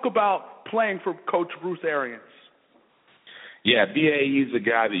 Talk about playing for Coach Bruce Arians. Yeah, B.A., he's the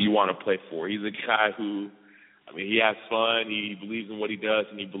guy that you want to play for. He's a guy who, I mean, he has fun, he believes in what he does,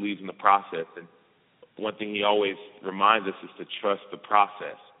 and he believes in the process. And one thing he always reminds us is to trust the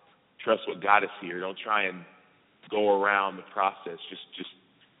process. Trust what got us here. Don't try and go around the process. Just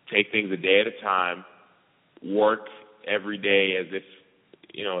take things a day at a time, work every day as if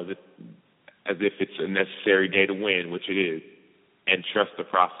it's a necessary day to win, which it is, and trust the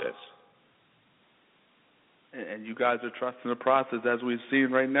process. And you guys are trusting the process, as we've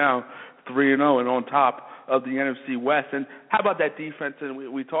seen right now, 3-0 and on top of the NFC West. And how about that defense?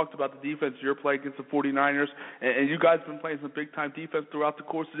 And we talked about the defense you're playing against the 49ers, and you guys have been playing some big-time defense throughout the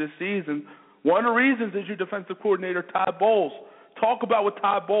course of this season. One of the reasons is your defensive coordinator, Todd Bowles. Talk about what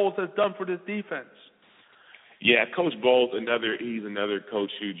Todd Bowles has done for this defense. Yeah, Coach Bowles, he's another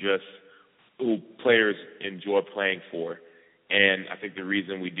coach who players enjoy playing for. And I think the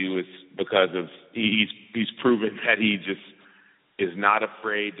reason we do is because of he's proven that he just is not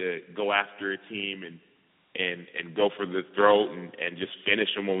afraid to go after a team and go for the throat and just finish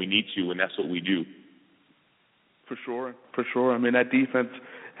them when we need to, and that's what we do. For sure. I mean, that defense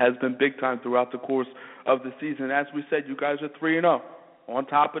has been big time throughout the course of the season. As we said, you guys are 3-0 on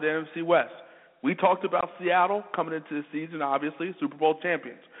top of the NFC West. We talked about Seattle coming into the season, obviously, Super Bowl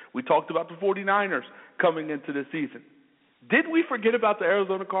champions. We talked about the 49ers coming into the season. Did we forget about the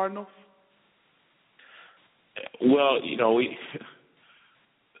Arizona Cardinals? Well, did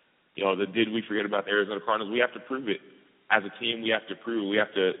we forget about the Arizona Cardinals? We have to prove it. As a team, we have to prove. We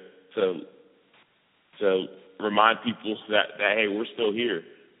have to remind people that hey, we're still here.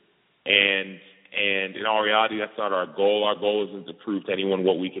 And in all reality, that's not our goal. Our goal isn't to prove to anyone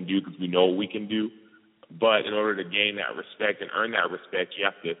what we can do because we know what we can do. But in order to gain that respect and earn that respect, you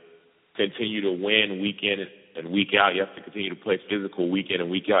have to continue to win week in and week out. You have to continue to play physical week in and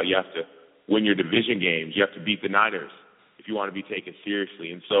week out. You have to win your division games. You have to beat the Niners if you want to be taken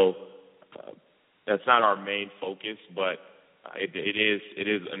seriously. And so that's not our main focus, but it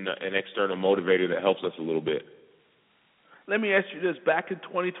is an external motivator that helps us a little bit. Let me ask you this. Back in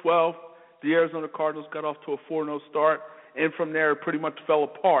 2012, the Arizona Cardinals got off to a 4-0 start, and from there it pretty much fell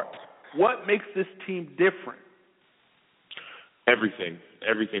apart. What makes this team different? Everything.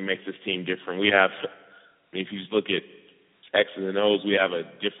 Everything makes this team different. We have, if you just look at X's and O's, we have a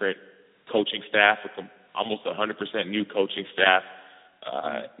different coaching staff, almost 100% new coaching staff,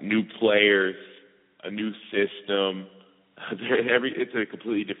 new players, a new system. It's a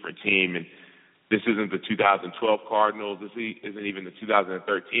completely different team, and this isn't the 2012 Cardinals. This isn't even the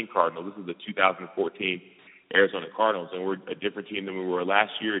 2013 Cardinals. This is the 2014 Arizona Cardinals, and we're a different team than we were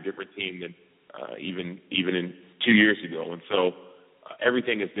last year, a different team than even in 2 years ago. And so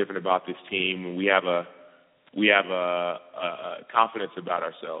everything is different about this team. We have a confidence about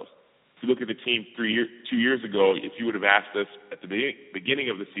ourselves. If you look at the team 2 years ago, if you would have asked us at the beginning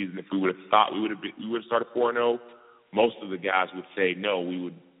of the season if we would have thought we would have started 4-0, most of the guys would say no, we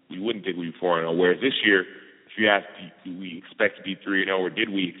wouldn't think we'd be 4-0. Whereas this year, if you ask, do we expect to be 3-0 or did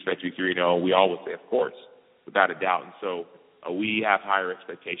we expect to be 3-0, we all would say, of course, without a doubt. And so we have higher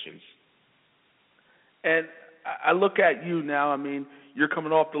expectations. And I look at you now. I mean, you're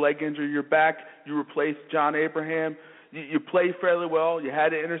coming off the leg injury. You're back. You replaced John Abraham. You played fairly well. You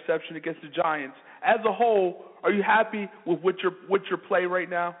had an interception against the Giants. As a whole, are you happy with what your play right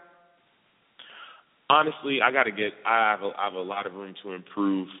now? Honestly, I have a lot of room to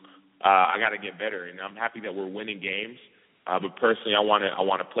improve. I got to get better, and I'm happy that we're winning games. But personally, I want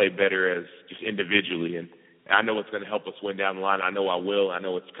to play better as just individually, and I know it's going to help us win down the line. I know I will. I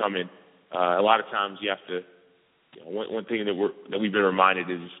know it's coming. A lot of times you have to. One thing that we've been reminded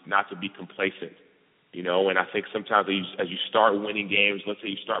is not to be complacent. And I think sometimes as you start winning games, let's say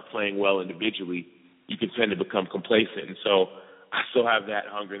you start playing well individually, you can tend to become complacent. And so I still have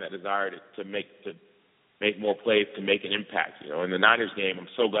that hunger and that desire to make more plays, to make an impact. In the Niners game, I'm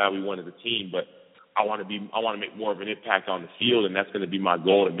so glad we won as a team, but I want to make more of an impact on the field, and that's going to be my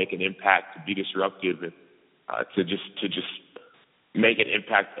goal, to make an impact, to be disruptive, and to just make an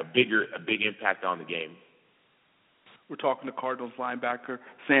impact, a big impact on the game. We're talking to Cardinals linebacker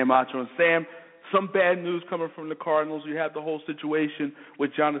Sam Acho. And Sam, some bad news coming from the Cardinals. You had the whole situation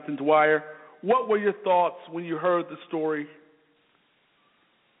with Jonathan Dwyer. What were your thoughts when you heard the story?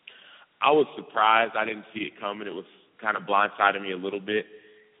 I was surprised. I didn't see it coming. It was kind of blindsided me a little bit.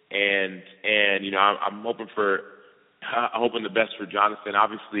 And I'm hoping the best for Jonathan.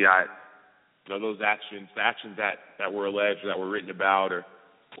 Obviously, those actions that were alleged, that were written about, or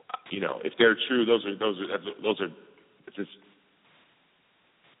if they're true, those are just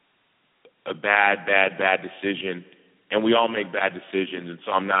a bad decision. And we all make bad decisions. And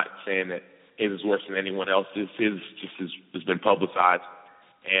so I'm not saying that his is worse than anyone else's. His just has been publicized.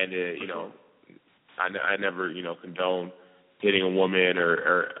 And, I never, condone hitting a woman,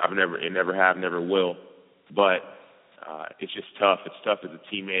 or never will. But it's just tough. It's tough as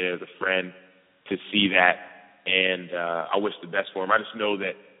a teammate, as a friend, to see that. And I wish the best for him. I know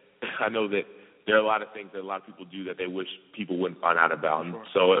that there are a lot of things that a lot of people do that they wish people wouldn't find out about. Sure.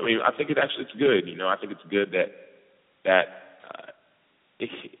 So, I think it's good. I think it's good that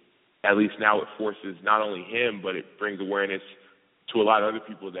at least now it forces not only him, but it brings awareness to a lot of other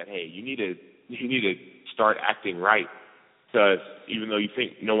people that, hey, you need to start acting right, because even though you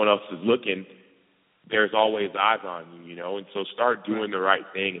think no one else is looking, there's always eyes on you, and so start doing the right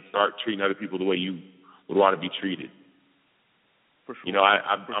thing and start treating other people the way you would want to be treated. For sure.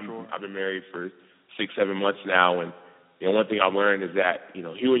 I've been married for 6-7 months now, and one thing I've learned is that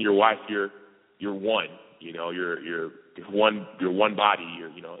you and your wife, you're one. You're one body.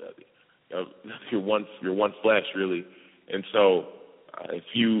 You're one flesh, really. And so if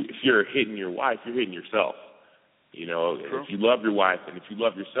you're hitting your wife, you're hitting yourself. If you love your wife and if you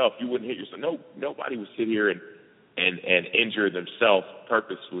love yourself, you wouldn't hit yourself. Nobody would sit here and injure themselves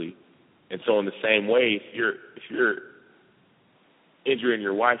purposefully. And so in the same way, if you're injuring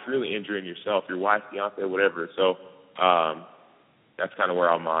your wife, you're really injuring yourself, your wife, fiance, whatever. So that's kind of where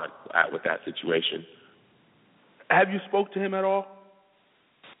I'm at with that situation. Have you spoke to him at all?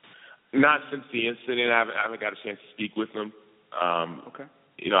 Not since the incident. I haven't got a chance to speak with him. Okay.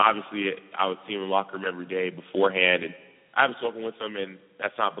 Obviously, I would see him in the locker room every day beforehand, and I haven't spoken with him, and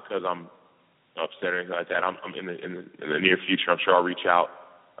that's not because I'm upset or anything like that. I'm in the near future. I'm sure I'll reach out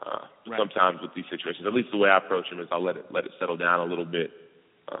sometimes with these situations. At least the way I approach them is I'll let it settle down a little bit.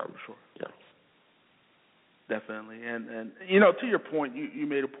 Sure. Yeah. Definitely. And to your point, you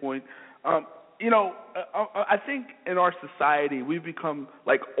made a point. I think in our society we've become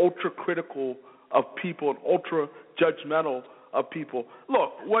like ultra critical of people and ultra judgmental of people.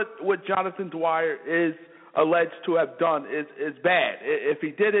 Look, what Jonathan Dwyer is alleged to have done is bad. If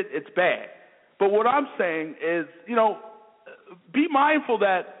he did it, it's bad. But what I'm saying is, be mindful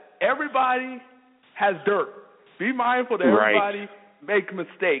that everybody has dirt. Be mindful that everybody makes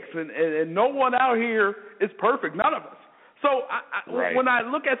mistakes, and no one out here is perfect. None of us. So when I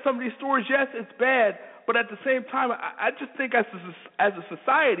look at some of these stories, yes, it's bad, but at the same time, I just think as a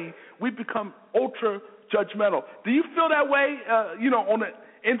society, we've become ultra judgmental. Do you feel that way, on the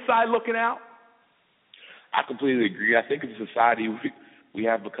inside looking out? I completely agree. I think as a society, we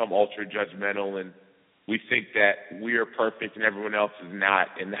have become ultra judgmental, and we think that we are perfect and everyone else is not,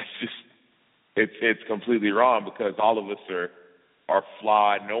 and that's just it's completely wrong, because all of us are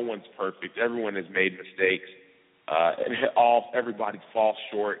flawed. No one's perfect. Everyone has made mistakes. everybody falls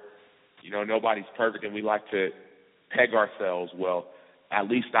short. Nobody's perfect, and we like to peg ourselves. Well, at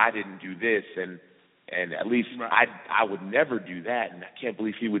least I didn't do this, and at least I would never do that, and I can't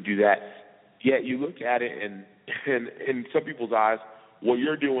believe he would do that. Yet you look at it, and in some people's eyes, what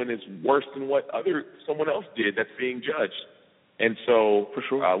you're doing is worse than what someone else did that's being judged. And so for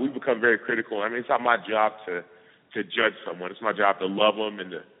sure, we've become very critical. I mean, it's not my job to judge someone. It's my job to love them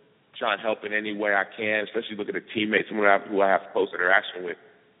and to try and help in any way I can, especially look at a teammate, someone who I have close interaction with.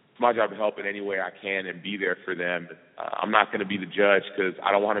 It's my job to help in any way I can and be there for them. I'm not going to be the judge because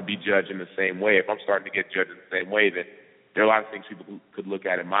I don't want to be judged in the same way. If I'm starting to get judged in the same way, then there are a lot of things people could look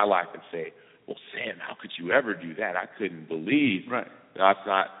at in my life and say, well, Sam, how could you ever do that? I couldn't believe. Right. No,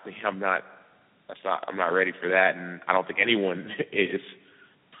 I'm not ready for that, and I don't think anyone is.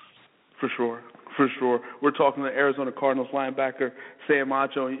 For sure. We're talking to Arizona Cardinals linebacker Sam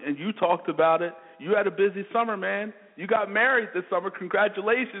Acho, and you talked about it. You had a busy summer, man. You got married this summer.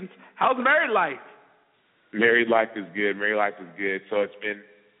 Congratulations. How's married life? Married life is good. So it's been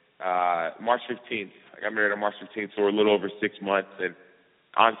March 15th. I got married on March 15th, so we're a little over 6 months, and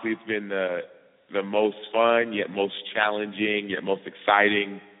honestly, it's been the most fun, yet most challenging, yet most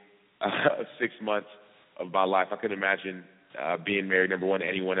exciting 6 months of my life. I couldn't imagine being married, number one, to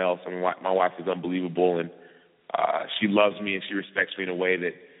anyone else. I mean, my wife is unbelievable, and she loves me and she respects me in a way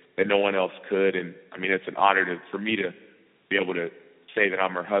that no one else could. And I mean, it's an honor for me to be able to say that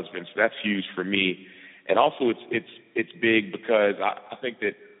I'm her husband. So that's huge for me. And also, it's big because I think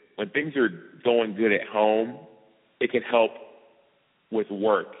that when things are going good at home, it can help with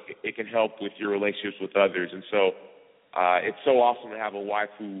work. It can help with your relationships with others. And so it's so awesome to have a wife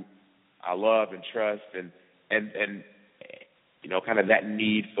who I love and trust and kind of that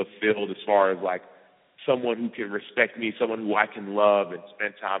need fulfilled as far as like someone who can respect me, someone who I can love and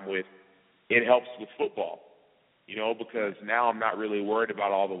spend time with. It helps with football, because now I'm not really worried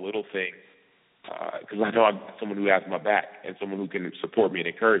about all the little things because I know I'm someone who has my back and someone who can support me and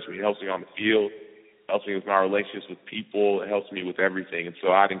encourage me. It helps me on the field. Helps me with my relationships with people. It helps me with everything. And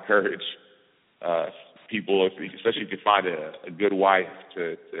so I'd encourage people, especially if you find a good wife,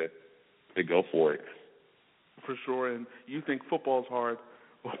 to go for it. For sure. And you think football's hard.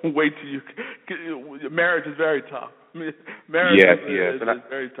 Wait till you. Marriage is very tough. Marriage is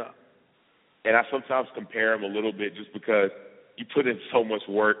very tough. And I sometimes compare them a little bit just because you put in so much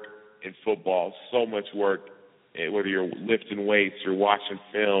work in football, so much work, whether you're lifting weights, you're watching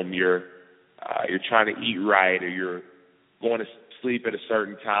film, you're trying to eat right, or you're going to sleep at a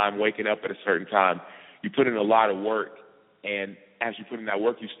certain time, waking up at a certain time. You put in a lot of work, and as you put in that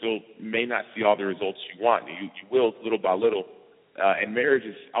work, you still may not see all the results you want. You will little by little. And marriage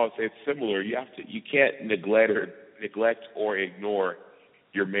is, I would say, it's similar. You can't neglect or ignore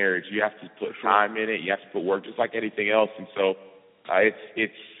your marriage. You have to put time in it. You have to put work, just like anything else. And so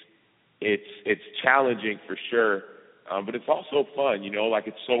it's challenging for sure, but it's also fun. Like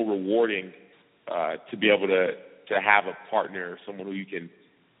it's so rewarding to be able to have a partner, someone who you can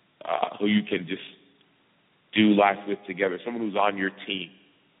just do life with together, someone who's on your team.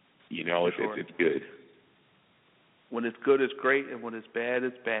 It's good. When it's good, it's great, and when it's bad,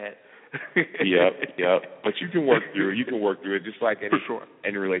 it's bad. Yep. But you can work through it. Just like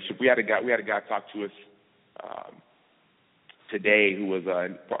any relationship. We had a guy talk to us today who was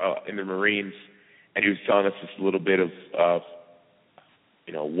in the Marines, and he was telling us just a little bit of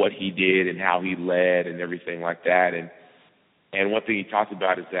what he did and how he led and everything like that. And one thing he talked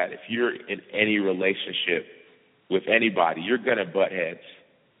about is that if you're in any relationship with anybody, you're gonna butt heads.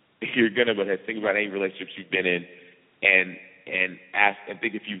 Think about any relationships you've been in, and ask and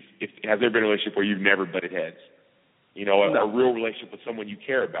think if has there been a relationship where you've never butted heads? A real relationship with someone you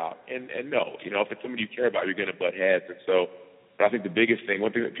care about. And no, if it's someone you care about, you're gonna butt heads. And so, but I think the biggest thing,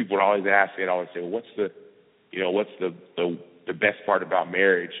 one thing that people would always ask me, I'd always say, well, what's the best part about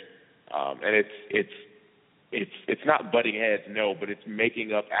marriage? And it's not butting heads, no, but it's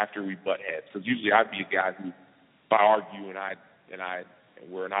making up after we butt heads. Because usually I'd be a guy who, if I argue and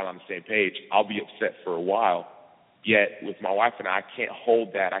we're not on the same page, I'll be upset for a while. Yet with my wife and I can't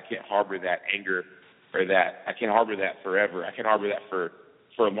hold that. I can't harbor that anger or that. I can't harbor that forever. I can't harbor that for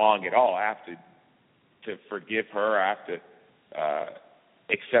long at all. I have to forgive her. I have to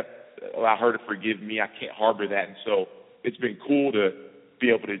allow her to forgive me. I can't harbor that. And so it's been cool to be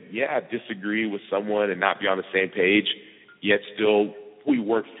able to, disagree with someone and not be on the same page, yet still we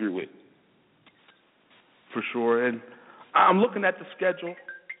work through it. For sure. And I'm looking at the schedule.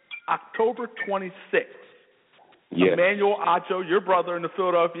 October 26th. Yes. Emmanuel Acho, your brother in the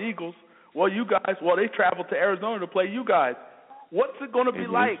Philadelphia Eagles, they traveled to Arizona to play you guys. What's it going to be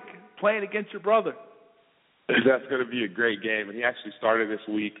like playing against your brother? That's going to be a great game. And he actually started this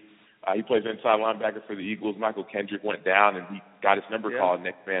week. He plays inside linebacker for the Eagles. Michael Kendrick went down, and he got his number called,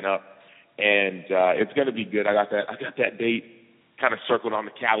 next man up. And it's going to be good. I got that date kind of circled on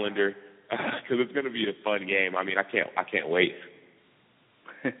the calendar because it's going to be a fun game. I mean, I can't wait.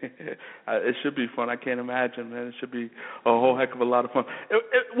 It should be fun. I can't imagine, man. It should be a whole heck of a lot of fun.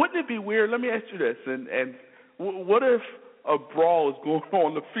 Wouldn't it be weird? Let me ask you this. And what if a brawl is going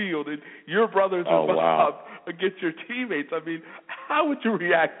on the field and your brothers are up against your teammates? I mean, how would you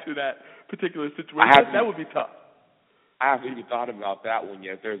react to that particular situation? That would be tough. I haven't even thought about that one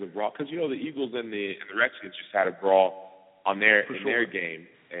yet. There's a brawl because the Eagles and the Redskins just had a brawl on their game,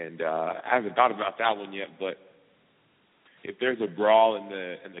 and I haven't thought about that one yet. But if there's a brawl in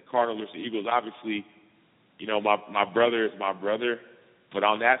the Cardinals versus the Eagles, obviously, my brother is my brother. But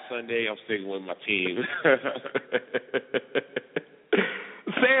on that Sunday, I'm sticking with my team.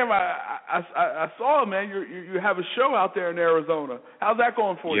 Sam, I saw, man, you have a show out there in Arizona. How's that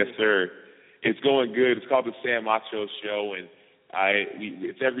going for you? Yes, sir. It's going good. It's called the Sam Acho Show, and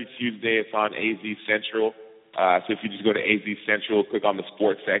it's every Tuesday. It's on AZ Central. So if you just go to AZ Central, click on the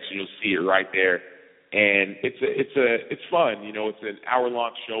sports section, you'll see it right there. And it's fun. It's an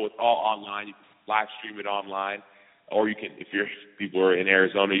hour-long show. It's all online. You can live stream it online. Or you can, if people are in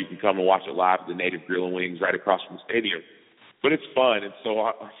Arizona, you can come and watch it live at the Native Grill and Wings right across from the stadium. But it's fun. And so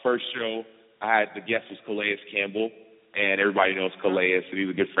our first show, the guest was Calais Campbell, and everybody knows Calais, and he's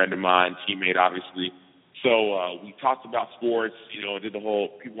a good friend of mine, teammate, obviously. So we talked about sports, did the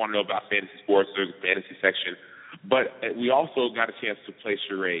whole, people want to know about fantasy sports, there's a fantasy section. But we also got a chance to play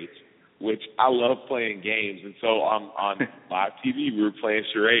charades, which I love playing games. And so on live TV, we were playing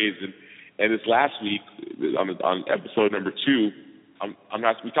charades, and this last week, on episode number 2,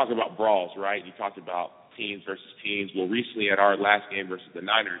 we talked about brawls, right? You talked about teams versus teams. Well, recently at our last game versus the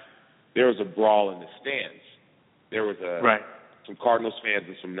Niners, there was a brawl in the stands. There was some Cardinals fans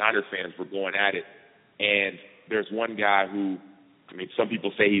and some Niner fans were going at it. And there's one guy who, some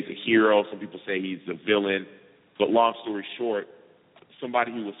people say he's a hero, some people say he's a villain. But long story short,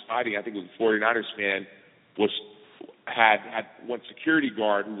 somebody who was fighting, I think it was a 49ers fan, had one security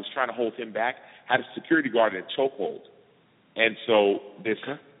guard who was trying to hold him back, had a security guard in a chokehold. And so this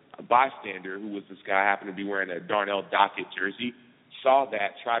bystander, who was this guy, happened to be wearing a Darnell Dockett jersey, saw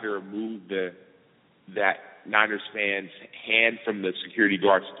that, tried to remove that Niners fan's hand from the security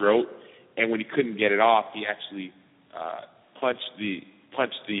guard's throat, and when he couldn't get it off, he actually punched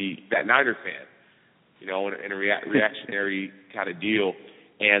that Niner fan, in a reactionary kind of deal.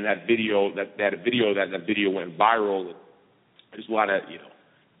 And that video went viral. And there's a lot of,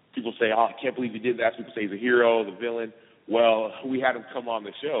 people say, oh, I can't believe he did that. People say he's a hero, the villain. Well, we had him come on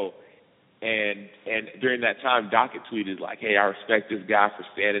the show. And during that time, Dockett tweeted like, hey, I respect this guy for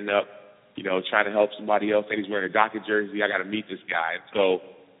standing up, trying to help somebody else. And he's wearing a Dockett jersey. I got to meet this guy. And so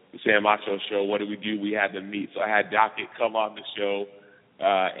the Sam Acho show, what did we do? We had them meet. So I had Dockett come on the show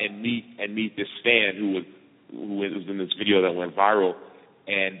and meet this fan who was in this video that went viral.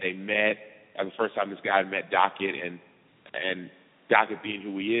 And they met. That was the first time this guy met Dockett, and Dockett, being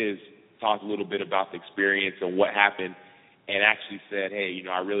who he is, talked a little bit about the experience and what happened, and actually said, hey,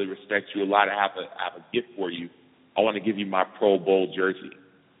 I really respect you a lot. I have a gift for you. I want to give you my Pro Bowl jersey.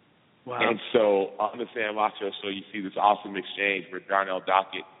 Wow. And so on the Sam Acho show, you see this awesome exchange where Darnell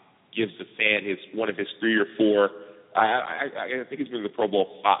Dockett gives the fan one of his 3 or 4. I think he's been to the Pro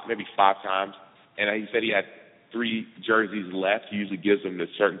Bowl maybe 5 times, and he said he had 3 jerseys left. He usually gives them to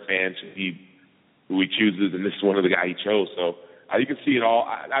certain fans who he chooses, and this is one of the guys he chose. So you can see it all.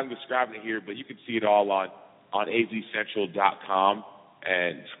 I'm describing it here, but you can see it all on azcentral.com,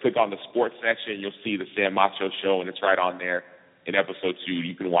 and click on the sports section. You'll see the Sam Acho show, and it's right on there in episode 2.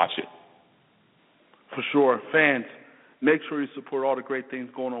 You can watch it. For sure. Fans, make sure you support all the great things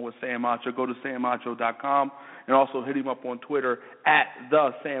going on with Sam Acho. Go to samacho.com and also hit him up on Twitter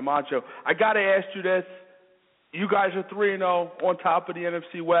 @TheSamAcho. I got to ask you this. You guys are 3-0 on top of the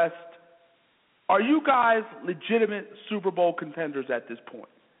NFC West. Are you guys legitimate Super Bowl contenders at this point?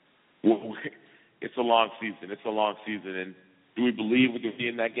 Well, it's a long season. And do we believe we can be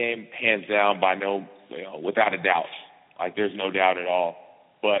in that game? Hands down, without a doubt. Like, there's no doubt at all.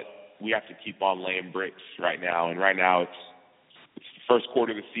 But we have to keep on laying bricks right now. And right now it's the first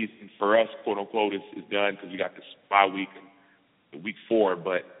quarter of the season for us, quote unquote, is done because we got this bye week in week 4.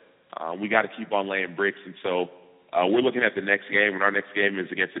 But we got to keep on laying bricks. And so we're looking at the next game, and our next game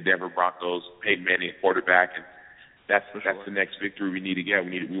is against the Denver Broncos, Peyton Manning at quarterback, and that's the next victory we need to get.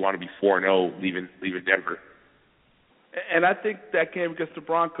 We want to be 4-0 leaving Denver. And I think that game against the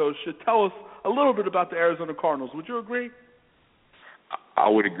Broncos should tell us a little bit about the Arizona Cardinals. Would you agree? I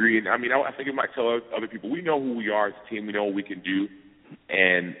would agree. And I mean, I think it might tell other people, we know who we are as a team. We know what we can do.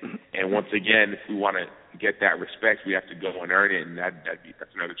 And once again, if we want to get that respect, we have to go and earn it, and that's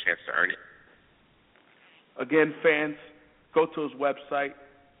another chance to earn it. Again, fans, go to his website,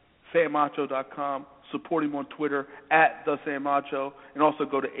 SamAcho.com. Support him on Twitter @TheSamAcho, and also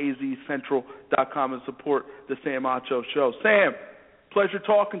go to azcentral.com and support the Sam Acho Show. Sam, pleasure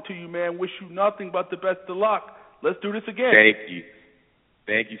talking to you, man. Wish you nothing but the best of luck. Let's do this again.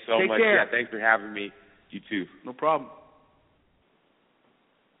 Thank you so Take much. care. Yeah, thanks for having me. You too. No problem.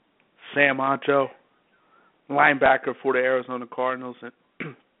 Sam Acho, linebacker for the Arizona Cardinals.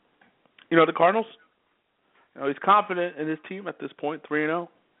 And the Cardinals, he's confident in his team at this point, 3-0.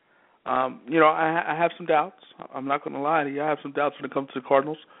 I have some doubts. I'm not going to lie to you. I have some doubts when it comes to the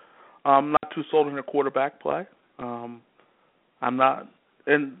Cardinals. I'm not too sold on their quarterback play. I'm not,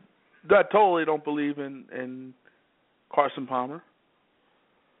 and I totally don't believe in Carson Palmer.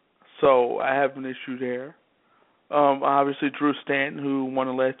 So I have an issue there. Obviously, Drew Stanton, who won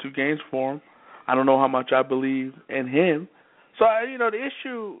the last 2 games for him, I don't know how much I believe in him. So, the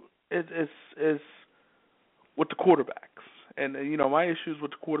issue is with the quarterbacks. And, my issue is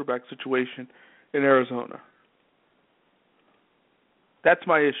with the quarterback situation in Arizona. That's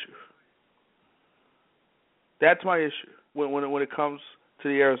my issue. That's my issue when it comes to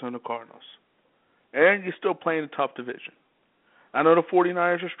the Arizona Cardinals. And you're still playing a tough division. I know the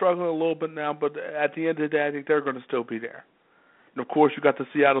 49ers are struggling a little bit now, but at the end of the day, I think they're going to still be there. And, of course, you got the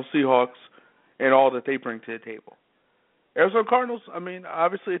Seattle Seahawks and all that they bring to the table. Arizona Cardinals,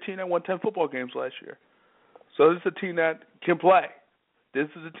 obviously a team that won 10 football games last year. So this is a team that can play. This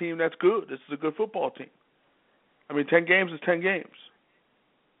is a team that's good. This is a good football team. 10 games is 10 games.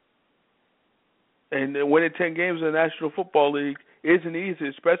 And winning 10 games in the National Football League isn't easy,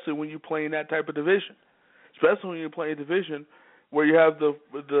 especially when you play in that type of division. Especially when you play a division where you have the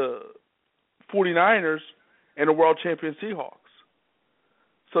 49ers and the world champion Seahawks.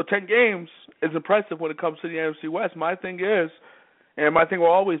 So 10 games is impressive when it comes to the NFC West. My thing is, and my thing will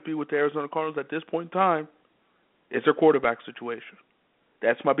always be with the Arizona Cardinals at this point in time, is their quarterback situation.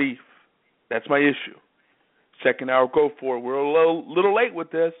 That's my beef. That's my issue. Second hour, go for it. We're a little late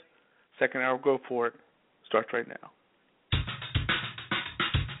with this. Second hour, go for it. Starts right now.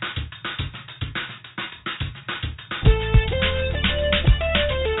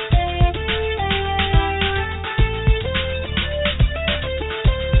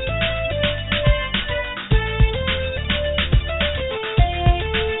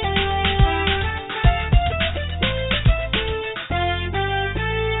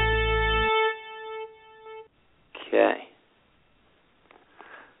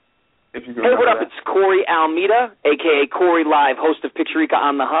 Hey, what up? It's Corey Almeida, a.k.a. Corey Live, host of Picturica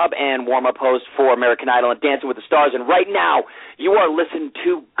on the Hub and warm-up host for American Idol and Dancing with the Stars. And right now, you are listening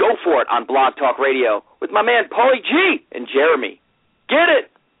to Go For It on Blog Talk Radio with my man Paulie G and Jeremy. Get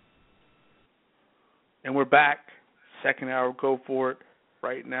it! And we're back. Second hour, Go For It.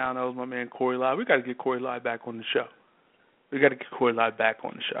 Right now, that was my man Corey Live. We got to get Corey Live back on the show.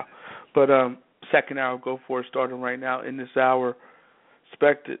 But second hour, Go For It, starting right now in this hour.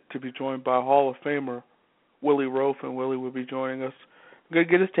 Expected to be joined by Hall of Famer Willie Roaf, and Willie will be joining us. We're going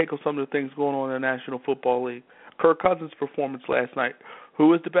to get his take on some of the things going on in the National Football League. Kirk Cousins' performance last night.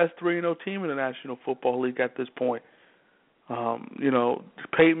 Who is the best 3-0 team in the National Football League at this point?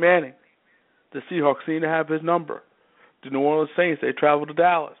 Peyton Manning. The Seahawks seem to have his number. The New Orleans Saints, they travel to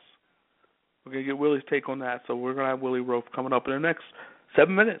Dallas. We're going to get Willie's take on that. So we're going to have Willie Roaf coming up in the next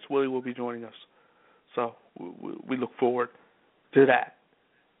 7 minutes. Willie will be joining us. So we look forward to that.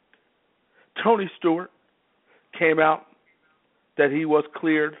 Tony Stewart came out that he was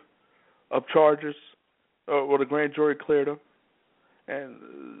cleared of charges, or the grand jury cleared him, and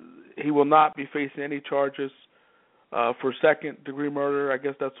he will not be facing any charges for second-degree murder. I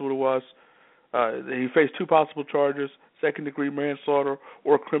guess that's what it was. He faced 2 possible charges, second-degree manslaughter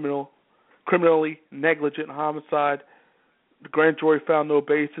or criminally negligent homicide. The grand jury found no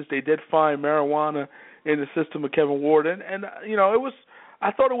basis. They did find marijuana in the system of Kevin Ward, and it was.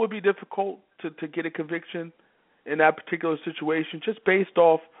 I thought it would be difficult to get a conviction in that particular situation, just based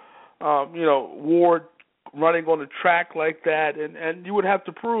off, Ward running on the track like that, and you would have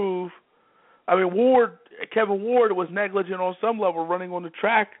to prove. Kevin Ward was negligent on some level, running on the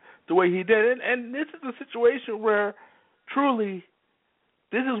track the way he did, and this is a situation where, truly,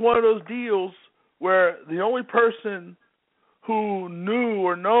 this is one of those deals where the only person who knew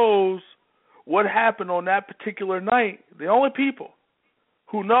or knows what happened on that particular night, the only people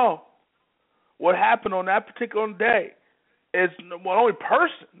who know what happened on that particular day is only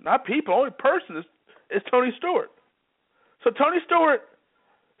person, not people, only person is Tony Stewart. So Tony Stewart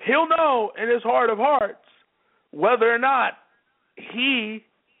he'll know in his heart of hearts whether or not he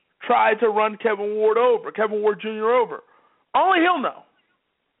tried to run Kevin Ward Jr. over. Only he'll know.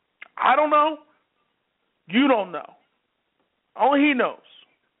 I don't know. You don't know. Only he knows.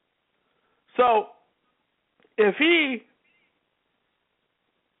 So, if he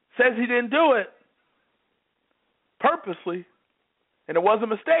says he didn't do it purposely and it was a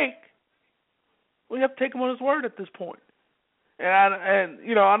mistake, we have to take him on his word at this point. And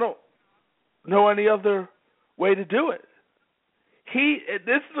I don't know any other way to do it.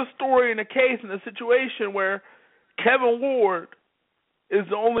 This is a story in a case, in a situation where Kevin Ward is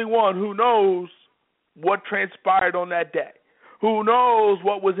the only one who knows what transpired on that day, who knows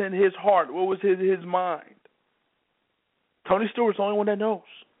what was in his heart, what was in his mind. Tony Stewart's the only one that knows.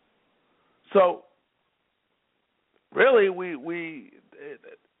 So, really,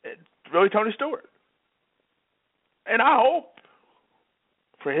 it's really Tony Stewart. And I hope,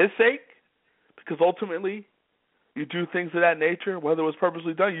 for his sake, because ultimately you do things of that nature, whether it was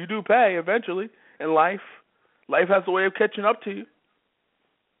purposely done, you do pay eventually in life. Life has a way of catching up to you.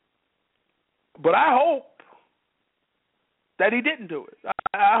 But I hope that he didn't do it.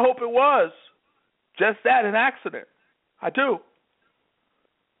 I hope it was just that, an accident. I do.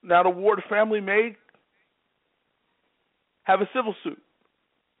 Now the Ward family may have a civil suit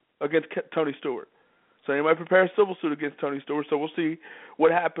against Tony Stewart. So they might prepare a civil suit against Tony Stewart. So we'll see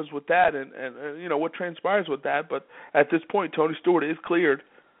what happens with that and what transpires with that. But at this point, Tony Stewart is cleared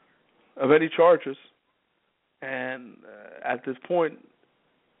of any charges. And at this point,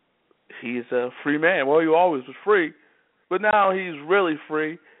 he's a free man. Well, he always was free. But now he's really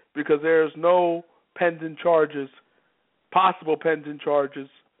free because there's no pending charges, possible pending charges,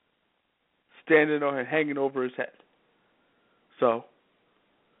 standing or hanging over his head. So,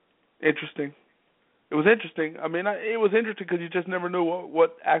 interesting. It was interesting. I mean, it was interesting because you just never knew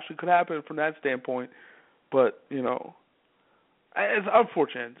what actually could happen from that standpoint. But, it's an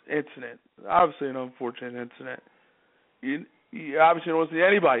unfortunate incident. Obviously an unfortunate incident. You obviously don't want to see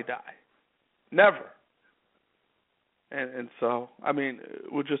anybody die. Never. And so, I mean,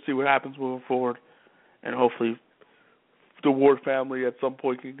 we'll just see what happens moving forward. And hopefully the Ward family at some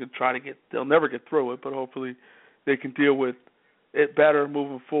point can try to they'll never get through it, but hopefully they can deal with it better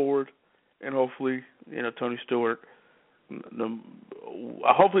moving forward. And hopefully, Tony Stewart,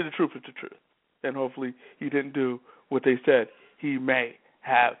 hopefully the truth is the truth. And hopefully he didn't do what they said he may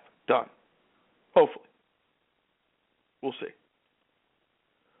have done. Hopefully. We'll see.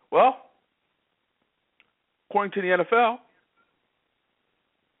 Well, according to the NFL,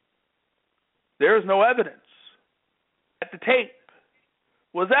 there is no evidence that the tape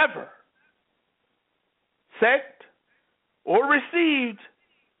was ever sent or received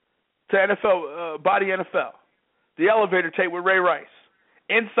to NFL by the NFL. The elevator tape with Ray Rice.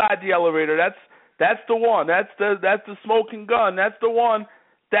 Inside the elevator, that's the one. That's the smoking gun. That's the one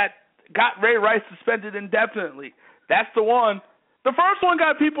that got Ray Rice suspended indefinitely. That's the one. The first one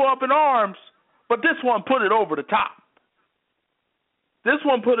got people up in arms, but this one put it over the top. This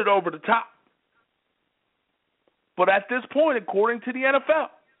one put it over the top. But at this point, according to the NFL,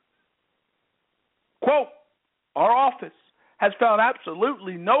 quote, our office has found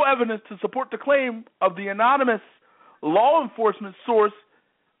absolutely no evidence to support the claim of the anonymous law enforcement source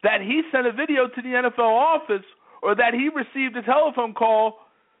that he sent a video to the NFL office or that he received a telephone call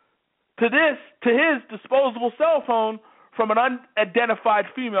to his disposable cell phone from an unidentified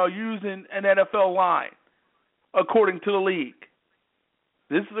female using an NFL line, according to the league.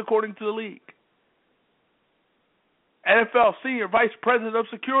 This is according to the league. NFL Senior Vice President of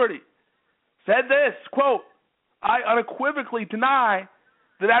Security said this, quote, I unequivocally deny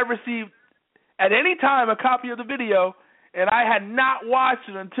that I received at any time a copy of the video, and I had not watched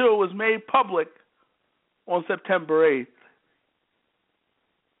it until it was made public on September 8th.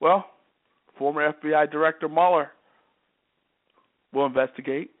 Well, former FBI Director Mueller will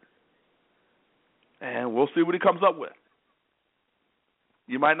investigate, and we'll see what he comes up with.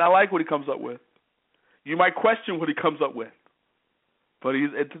 You might not like what he comes up with. You might question what he comes up with. But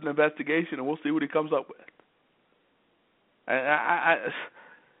it's an investigation, and we'll see what he comes up with. I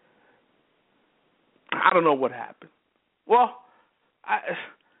don't know what happened. Well, I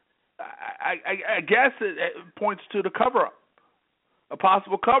guess it points to the cover-up, a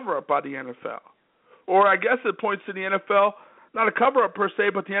possible cover-up by the NFL. Or I guess it points to the NFL, not a cover-up per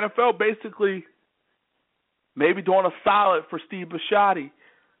se, but the NFL basically maybe doing a solid for Steve Bisciotti.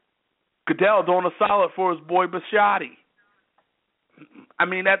 Goodell doing a solid for his boy Bisciotti. I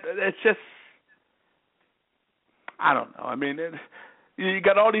mean, it's just, I don't know. I mean, you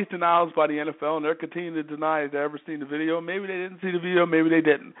got all these denials by the NFL, and they're continuing to deny they ever seen the video. Maybe they didn't see the video, maybe they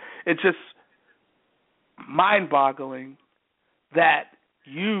didn't. It's just mind-boggling that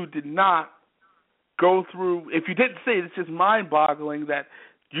you did not go through. If you didn't see it, it's just mind-boggling that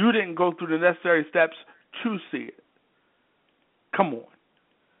you didn't go through the necessary steps to see it. Come on.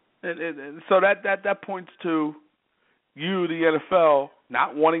 And so that points to you, the NFL,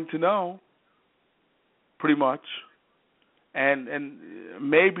 not wanting to know, pretty much, and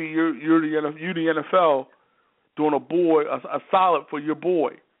maybe you're the NFL doing a solid for your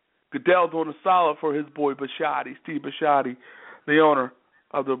boy. Goodell doing a solid for his boy Bisciotti, Steve Bisciotti, the owner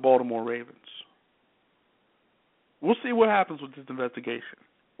of the Baltimore Ravens. We'll see what happens with this investigation.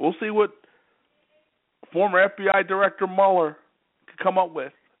 We'll see what former FBI Director Mueller can come up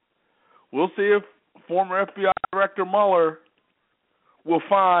with. We'll see if former FBI Director Mueller will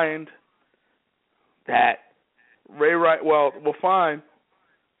find that we'll find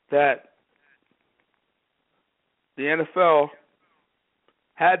that the NFL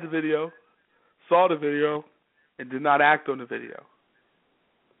had the video, saw the video, and did not act on the video.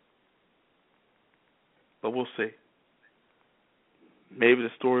 But we'll see. Maybe the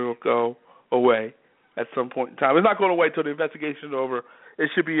story will go away at some point in time. It's not going away until the investigation is over. It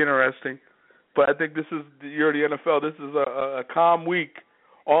should be interesting. But I think you're the NFL. This is a calm week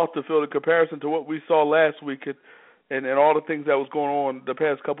off the field in comparison to what we saw last week and all the things that was going on the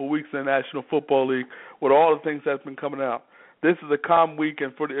past couple of weeks in the National Football League with all the things that's been coming out. This is a calm week,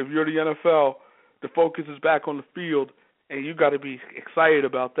 and if you're the NFL, the focus is back on the field, and you got to be excited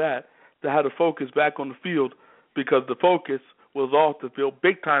about that, to have the focus back on the field, because the focus was off the field,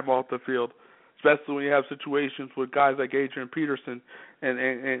 big time off the field, especially when you have situations with guys like Adrian Peterson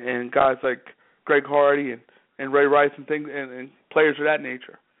and guys like Greg Hardy and Ray Rice and things and players of that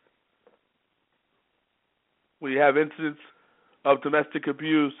nature. When you have incidents of domestic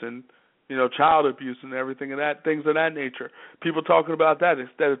abuse and child abuse and everything things of that nature, people talking about that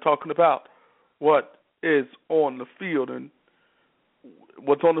instead of talking about what is on the field, and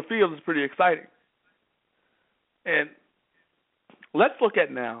what's on the field is pretty exciting. And let's look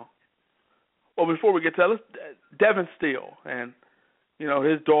at now. Well, before we get to that, Devin Steele, and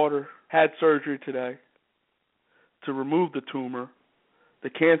his daughter had surgery today to remove the tumor, the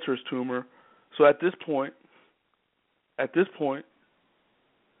cancerous tumor. So at this point,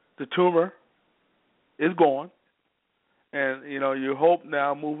 the tumor is gone, and you hope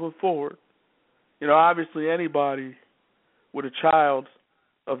now moving forward. Obviously anybody with a child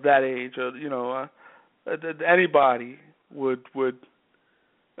of that age, anybody would.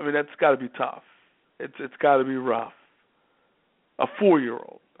 I mean, that's got to be tough. It's got to be rough. A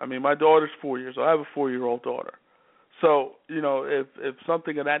 4-year-old. I mean, my daughter's 4 years old. I have a 4-year-old daughter. So, if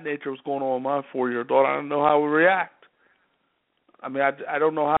something of that nature was going on with my 4-year-old daughter, I don't know how I would react. I mean, I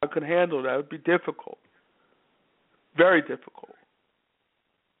don't know how I could handle that. It would be difficult. Very difficult.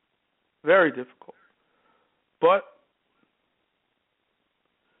 Very difficult. But,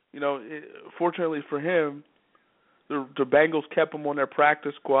 fortunately for him, the Bengals kept him on their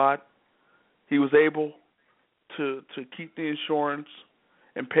practice squad. He was able to keep the insurance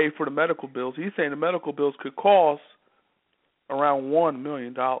and pay for the medical bills. He's saying the medical bills could cost around $1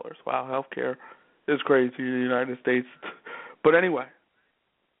 million. Wow, healthcare is crazy in the United States. But anyway,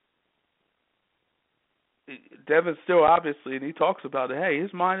 Devin Steele, obviously, and he talks about it, hey,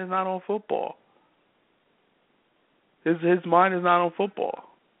 his mind is not on football. His mind is not on football.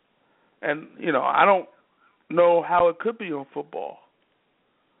 And, I don't know how it could be on football.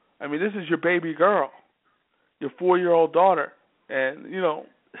 I mean, this is your baby girl, your 4-year-old daughter, and,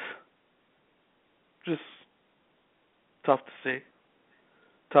 just tough to see.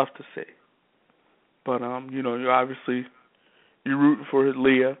 Tough to see. But, you're obviously, you're rooting for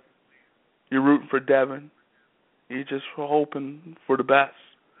Leah. You're rooting for Devin. You're just hoping for the best.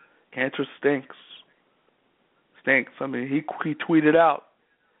 Cancer stinks. Stinks. I mean, he tweeted out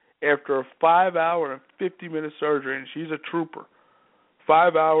after a 5-hour and 50-minute surgery, and she's a trooper,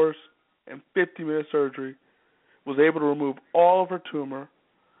 5 hours and 50-minute surgery, was able to remove all of her tumor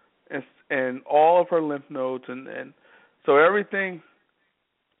and all of her lymph nodes, and so everything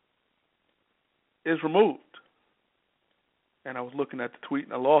is removed. And I was looking at the tweet,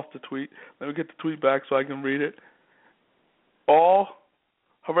 and I lost the tweet. Let me get the tweet back so I can read it. All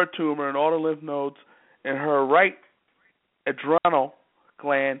of her tumor and all the lymph nodes in her right adrenal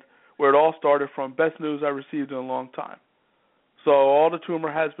gland, where it all started from. Best news I received in a long time. So all the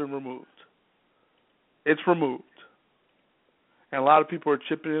tumor has been removed. It's removed. And a lot of people are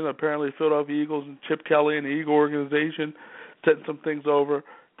chipping in. Apparently Philadelphia Eagles and Chip Kelly and the Eagle organization sent some things over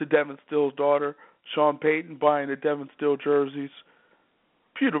to Devin Steele's daughter. Sean Payton buying the Devin Steele jerseys.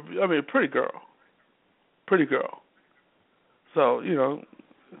 pretty girl. Pretty girl. So,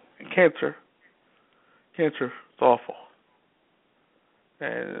 cancer is awful.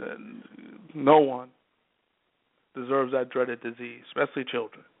 And no one deserves that dreaded disease, especially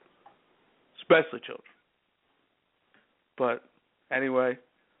children. But anyway,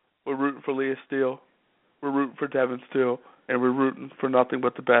 we're rooting for Leah Steele. We're rooting for Devin Steele. And we're rooting for nothing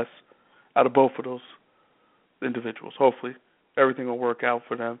but the best out of both of those individuals. Hopefully, everything will work out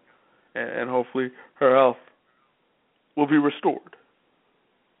for them. And hopefully, her health will be restored.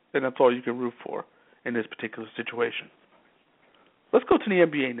 And that's all you can root for in this particular situation. Let's go to the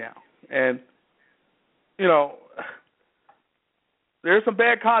NBA now. And, there's some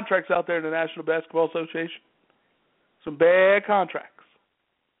bad contracts out there in the National Basketball Association. Some bad contracts.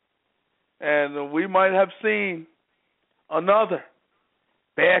 And we might have seen another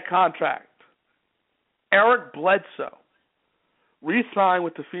bad contract. Eric Bledsoe re-signed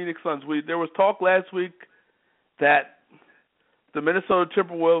with the Phoenix Suns. There was talk last week that the Minnesota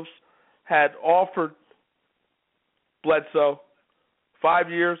Timberwolves had offered Bledsoe 5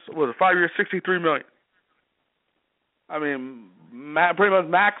 years, $63 million. I mean, pretty much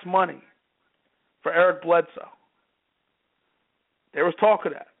max money for Eric Bledsoe. There was talk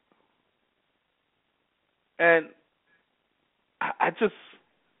of that. And I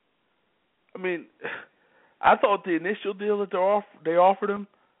thought the initial deal that they offered him,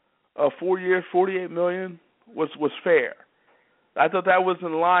 4 years, $48 million, was fair. I thought that was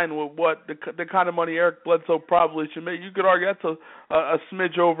in line with what the kind of money Eric Bledsoe probably should make. You could argue that's a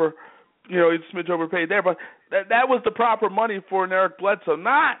smidge over, he's a smidge overpaid there, but that was the proper money for an Eric Bledsoe,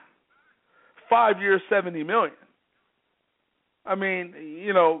 not 5 years, $70 million. I mean,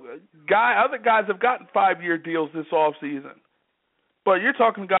 other guys have gotten 5-year deals this offseason, but you're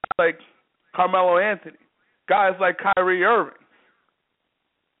talking guys like Carmelo Anthony, guys like Kyrie Irving.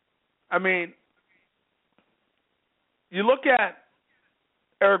 I mean, you look at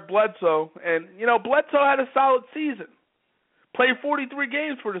Eric Bledsoe, and, Bledsoe had a solid season. Played 43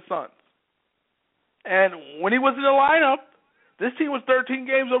 games for the Suns. And when he was in the lineup, this team was 13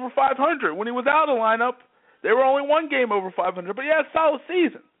 games over 500. When he was out of the lineup, they were only 1 game over 500. But he had a solid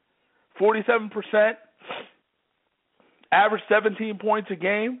season. 47%. Averaged 17 points a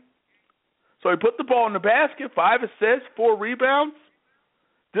game. So he put the ball in the basket, 5 assists, 4 rebounds.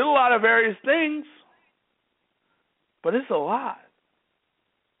 Did a lot of various things. But it's a lot.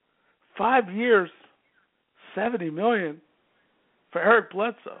 5 years, $70 million for Eric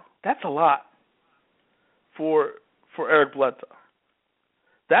Bledsoe. That's a lot for Eric Bledsoe.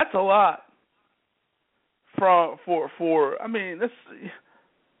 That's a lot that's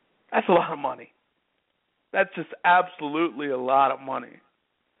a lot of money. That's just absolutely a lot of money.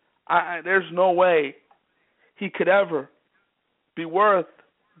 There's no way he could ever be worth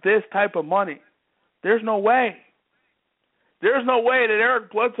this type of money. There's no way. There's no way that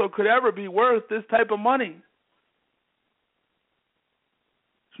Eric Bledsoe could ever be worth this type of money.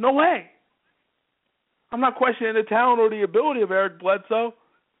 There's no way. I'm not questioning the talent or the ability of Eric Bledsoe,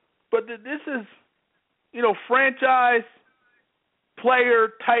 but this is, franchise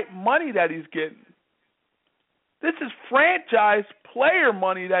player type money that he's getting. This is franchise player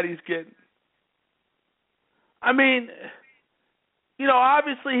money that he's getting. I mean,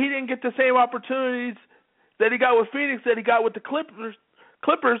 obviously he didn't get the same opportunities that he got with Phoenix that he got with the Clippers,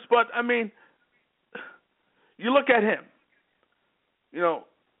 but, I mean, you look at him,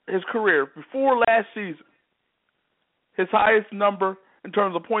 his career, before last season, his highest number in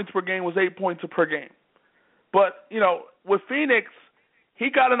terms of points per game was 8 points per game. But, with Phoenix, he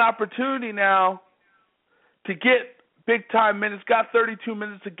got an opportunity now to get big-time minutes, got 32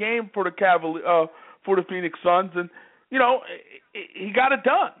 minutes a game for the Phoenix Suns, and, he got it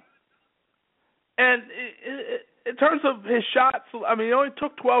done. And in terms of his shots, I mean, he only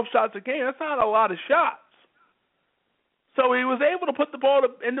took 12 shots a game. That's not a lot of shots. So he was able to put the ball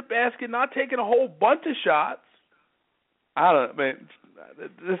in the basket, not taking a whole bunch of shots. I don't know, man.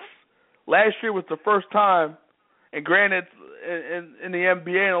 This last year was the first time, and granted, in the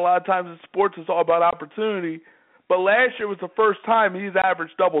NBA and a lot of times in sports it's all about opportunity, but last year was the first time he's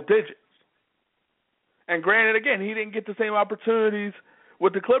averaged double digits. And granted, again, he didn't get the same opportunities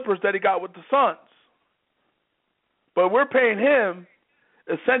with the Clippers that he got with the Suns. But we're paying him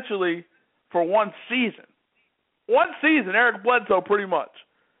essentially for one season. One season, Eric Bledsoe, pretty much.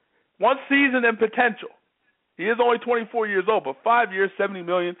 One season and potential. He is only 24 years old, but 5 years, $70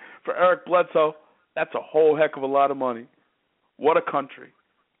 million for Eric Bledsoe. That's a whole heck of a lot of money. What a country.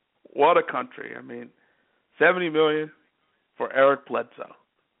 What a country. I mean, $70 million for Eric Bledsoe.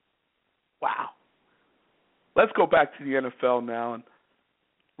 Wow. Let's go back to the NFL now. And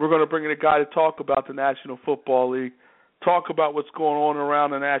we're going to bring in a guy to talk about the National Football League, talk about what's going on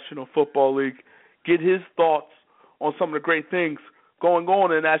around the National Football League, get his thoughts on some of the great things going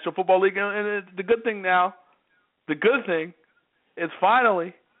on in the National Football League. And the good thing is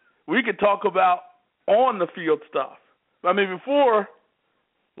finally we can talk about on-the-field stuff. I mean, before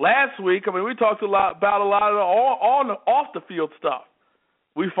last week, we talked about a lot of the off-the-field stuff.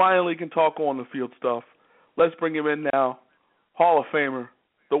 We finally can talk on-the-field stuff. Let's bring him in now, Hall of Famer,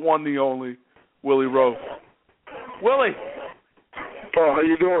 the one, the only, Willie Roaf. Willie. Paul, how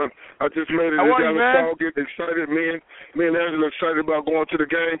you doing? I just made it. How are you, man? Get excited. Me and Angela excited about going to the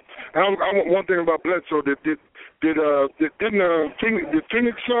game. I want one thing about Bledsoe. Did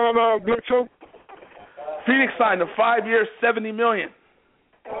Phoenix sign Bledsoe? Phoenix signed a 5-year, $70 million.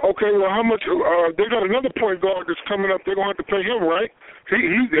 Okay, well, how much? They got another point guard that's coming up. They're gonna have to pay him, right?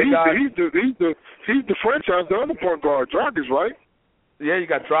 He's the franchise. The other point guard, Dragic, right? Yeah, you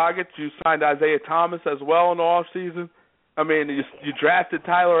got Dragic. You signed Isaiah Thomas as well in the offseason. You drafted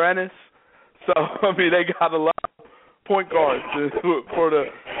Tyler Ennis. So, they got a lot of point guards for the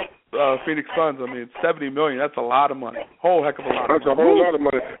Phoenix Suns. $70 million, that's a lot of money. Whole heck of a lot of money. That's a whole lot of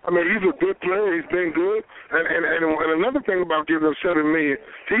money. He's a good player. He's been good. And another thing about giving him $7 million,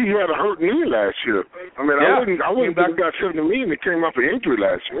 he had a hurt knee last year. I wouldn't think he got $70 million. It came off an injury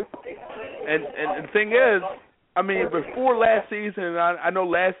last year. And the thing is, before last season, I know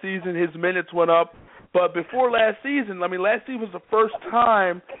last season his minutes went up, but before last season, last season was the first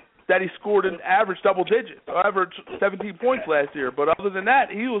time that he scored an average double digit. Averaged 17 points last year. But other than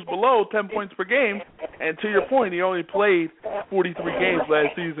that, he was below 10 points per game. And to your point, he only played 43 games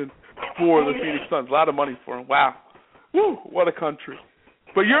last season for the Phoenix Suns. A lot of money for him. Wow. Woo, what a country.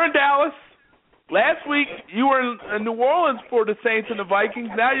 But you're in Dallas. Last week, you were in New Orleans for the Saints and the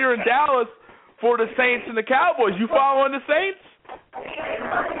Vikings. Now you're in Dallas for the Saints and the Cowboys. You following the Saints?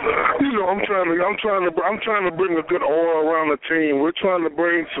 I'm trying to bring a good aura around the team. We're trying to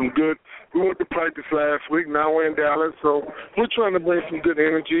bring some good. We went to practice last week. Now we're in Dallas, so we're trying to bring some good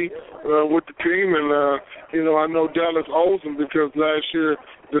energy with the team. And I know Dallas owes them because last year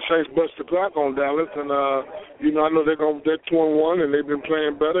the Saints busted the clock on Dallas, and I know they're 2-1 and they've been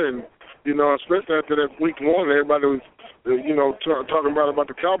playing better. And especially after that week one, everybody was talking about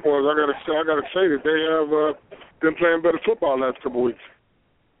the Cowboys. I gotta say that they have been playing better football the last couple of weeks.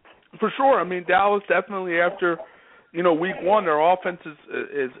 For sure. Dallas definitely after, week one, their offense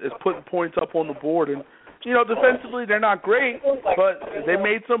is putting points up on the board. And, defensively they're not great, but they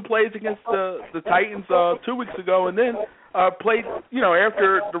made some plays against the Titans 2 weeks ago. And then played,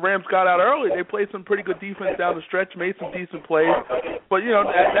 after the Rams got out early, they played some pretty good defense down the stretch, made some decent plays. But,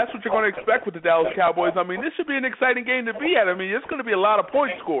 that's what you're going to expect with the Dallas Cowboys. This should be an exciting game to be at. It's going to be a lot of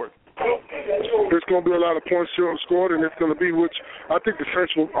points scored. There's going to be a lot of points scored, and it's going to be which I think the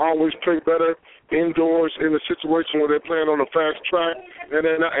Saints will always play better indoors in a situation where they're playing on a fast track and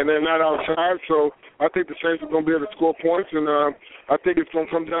they're not outside. So I think the Saints are going to be able to score points, and I think it's going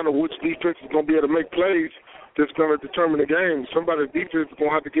to come down to which defense is going to be able to make plays that's going to determine the game. Somebody's defense is going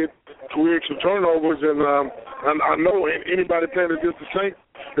to have to create some turnovers, and I know anybody playing against the Saints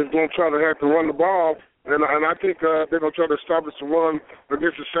is going to try to have to run the ball. And I think they're going to try to establish the run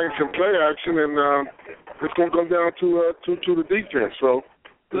against the Saints in play action, and it's going to come down to the defense. So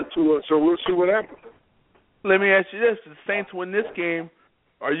we'll see what happens. Let me ask you this: if the Saints win this game,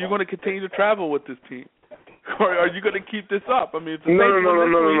 are you going to continue to travel with this team, or are you going to keep this up? No.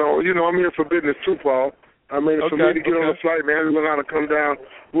 I'm here for business too, Paul. For me to get on the flight, man, we're going to come down.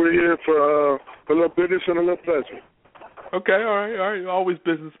 We're here for a little business and a little pleasure. Okay, all right. Always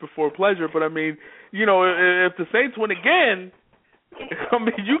business before pleasure, but if the Saints win again,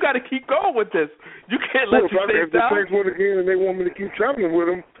 you got to keep going with this. You can't let your Saints down. If the Saints win again and they want me to keep traveling with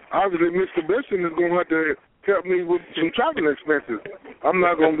them, obviously Mr. Benson is going to have to help me with some traveling expenses. I'm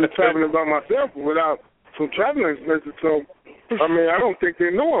not going to be traveling by myself without some traveling expenses. So, I don't think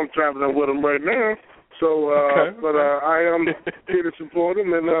they know I'm traveling with them right now. So, but I am here to support them,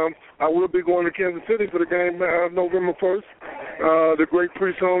 and I will be going to Kansas City for the game November 1st. The great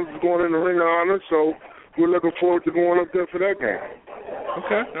Priest Holmes is going in the Ring of Honor, so we're looking forward to going up there for that game.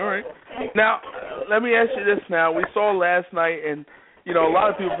 Okay, all right. Now, let me ask you this now. We saw last night, and, a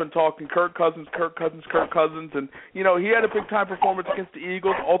lot of people have been talking Kirk Cousins, and, he had a big-time performance against the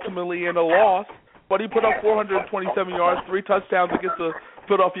Eagles, ultimately in a loss, but he put up 427 yards, 3 touchdowns against the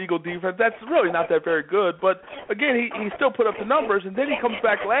Philadelphia Eagle defense. That's really not that very good, but again, he still put up the numbers, and then he comes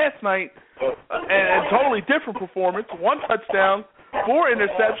back last night and totally different performance, 1 touchdown, 4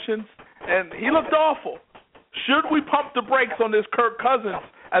 interceptions, and he looked awful. Should we pump the brakes on this Kirk Cousins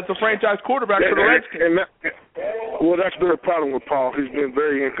as the franchise quarterback for the Redskins? Well, that's been a problem with Paul. He's been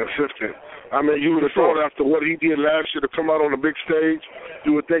very inconsistent. I mean, you would have thought after what he did last year to come out on the big stage,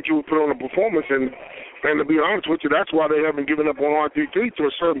 you would think he would put on a performance. And to be honest with you, that's why they haven't given up on RG3 to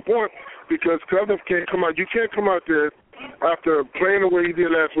a certain point, because Cleveland can't come out. You can't come out there after playing the way he did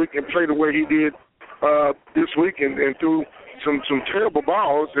last week and play the way he did this week and threw some terrible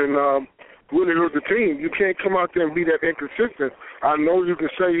balls and really hurt the team. You can't come out there and be that inconsistent. I know you can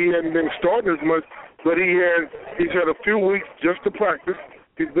say he hadn't been starting as much, but he's had a few weeks just to practice.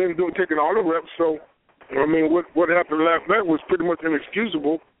 He's been taking all the reps. So, I mean, what happened last night was pretty much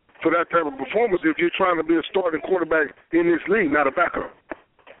inexcusable for that type of performance if you're trying to be a starting quarterback in this league, not a backup.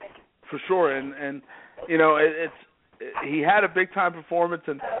 For sure, and you know, he had a big-time performance,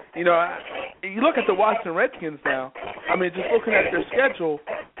 and, you know, you look at the Washington Redskins now, I mean, just looking at their schedule,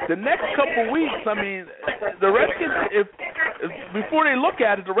 the next couple weeks, I mean, the Redskins, if before they look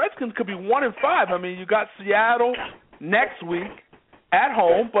at it, the Redskins could be 1-5. I mean, you got Seattle next week at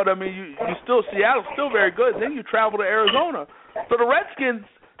home, but, I mean, Seattle's still very good. Then you travel to Arizona. So the Redskins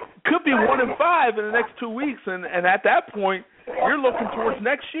could be 1-5 in the next 2 weeks, and at that point, you're looking towards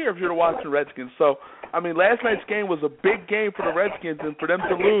next year if you're the Washington Redskins. So, I mean, last night's game was a big game for the Redskins, and for them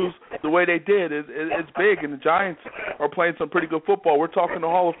to lose the way they did, it's big, and the Giants are playing some pretty good football. We're talking to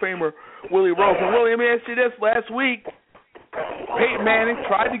Hall of Famer Willie Roaf. And, Willie, let me ask you this. Last week, Peyton Manning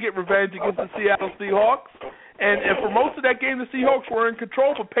tried to get revenge against the Seattle Seahawks, and for most of that game, the Seahawks were in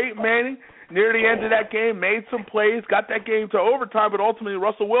control, but Peyton Manning, near the end of that game, made some plays, got that game to overtime, but ultimately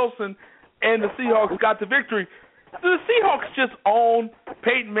Russell Wilson and the Seahawks got the victory. Do the Seahawks just own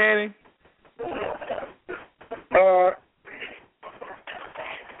Peyton Manning?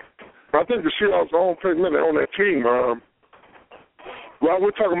 I think the Seahawks own Peyton Manning on that team. While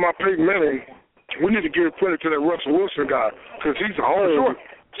we're talking about Peyton Manning, we need to give credit to that Russell Wilson guy because he's owned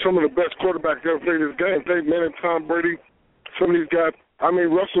some of the best quarterbacks ever played this game. Peyton Manning, Tom Brady, some of these guys. I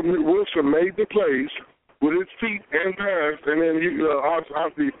mean, Russell Wilson made the plays with his feet and passed, and then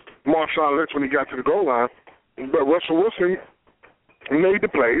obviously Marshawn Lynch when he got to the goal line. But Russell Wilson made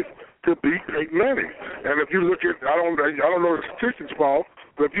the plays to beat Peyton Manning. And if you look at, I don't know the statistics, Paul,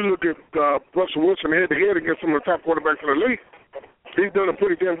 but if you look at Russell Wilson head-to-head against some of the top quarterbacks in the league, he's done a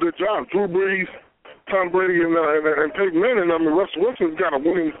pretty damn good job. Drew Brees, Tom Brady, and Peyton Manning. I mean, Russell Wilson's got a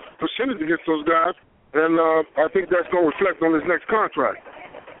winning percentage against those guys, and I think that's going to reflect on his next contract.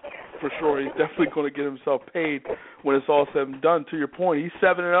 For sure. He's definitely going to get himself paid when it's all said and done. To your point, he's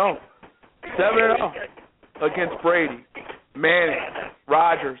 7-0. 7-0. Against Brady, Manning,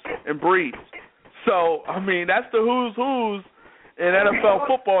 Rodgers, and Brees. So, I mean, that's the who's in NFL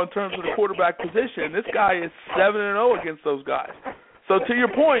football in terms of the quarterback position. This guy is 7-0 against those guys. So, to your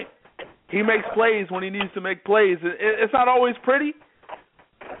point, he makes plays when he needs to make plays. It's not always pretty,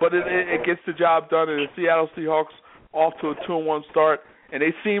 but it gets the job done. And the Seattle Seahawks off to a 2-1 start, and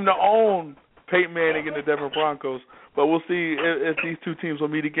they seem to own Peyton Manning and the Denver Broncos. But we'll see if these two teams will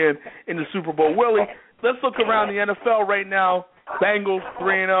meet again in the Super Bowl. Willie, let's look around the NFL right now. Bengals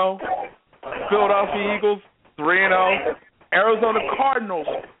 3-0, Philadelphia Eagles 3-0, Arizona Cardinals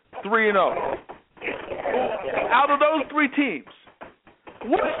 3-0. Out of those three teams,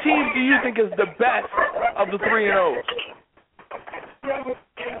 which team do you think is the best of the 3-0s?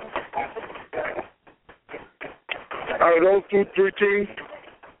 Out of those three teams,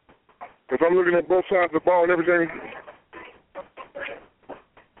 if I'm looking at both sides of the ball and everything,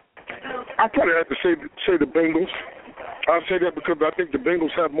 I probably have to say the Bengals. I'll say that because I think the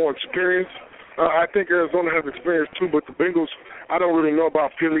Bengals have more experience. I think Arizona has experience too, but the Bengals, I don't really know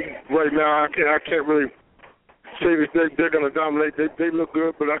about Philly right now. I can't really say that they're going to dominate. They look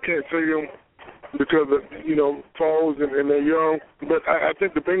good, but I can't say them because of, Foles and they're young. But I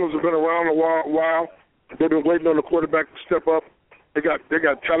think the Bengals have been around a while. They've been waiting on the quarterback to step up. They got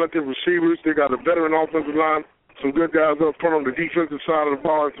talented receivers. They got a veteran offensive line. Some good guys up front on the defensive side of the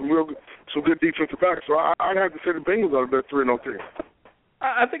ball, and some good defensive backs. So I'd have to say the Bengals are the best 3-0 team.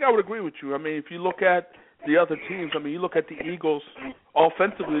 I think I would agree with you. I mean, if you look at the other teams, I mean, you look at the Eagles,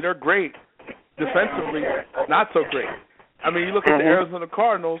 offensively, they're great. Defensively, not so great. I mean, you look at the Arizona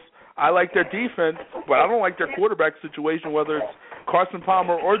Cardinals, I like their defense, but I don't like their quarterback situation, whether it's Carson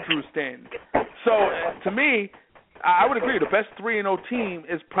Palmer or Drew Stanton. So, to me, I would agree. The best 3-0 team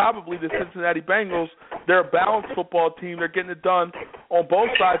is probably the Cincinnati Bengals. They're a balanced football team. They're getting it done on both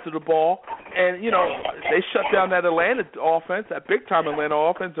sides of the ball. And, they shut down that Atlanta offense, that big-time Atlanta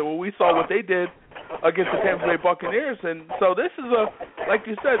offense, and we saw what they did against the Tampa Bay Buccaneers. And so this is like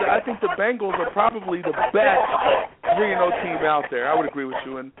you said, I think the Bengals are probably the best 3-0 team out there. I would agree with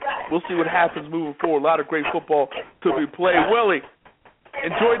you. And we'll see what happens moving forward. A lot of great football to be played. Willie,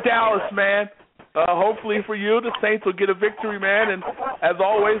 enjoy Dallas, man. hopefully for you, the Saints will get a victory, man. And as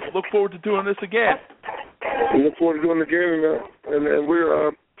always, look forward to doing this again. We look forward to doing it again, and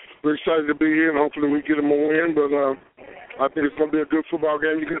we're excited to be here, and hopefully we get them a win. But I think it's going to be a good football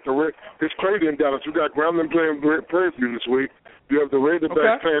game. You get it's crazy in Dallas. You got Grambling playing Prairie View this week. You have the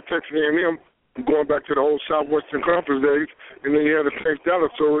Razorbacks playing Texas A&M, going back to the old Southwestern Conference days, and then you have the Saints Dallas.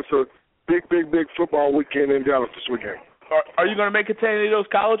 So it's a big football weekend in Dallas this weekend. Are you going to make it to any of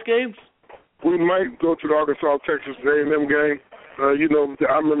those college games? We might go to the Arkansas-Texas A&M game. I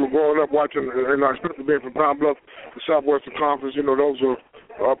remember growing up watching, and I especially being from Pine Bluff, the Southwestern Conference. Those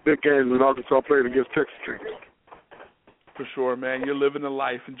are big games when Arkansas played against Texas teams. For sure, man. You're living the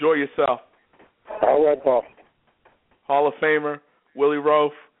life. Enjoy yourself. All right, Paul. Hall of Famer Willie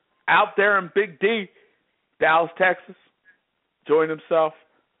Roaf out there in Big D, Dallas, Texas, enjoying himself.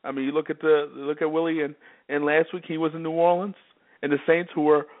 I mean, you look at Willie, and last week he was in New Orleans, and the Saints, who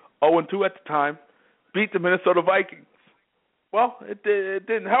were 0-2 at the time, beat the Minnesota Vikings. Well, it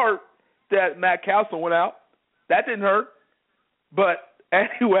didn't hurt that Matt Castle went out. That didn't hurt. But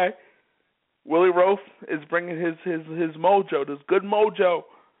anyway, Willie Roaf is bringing his mojo, this good mojo,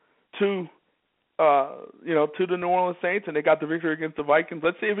 to the New Orleans Saints, and they got the victory against the Vikings.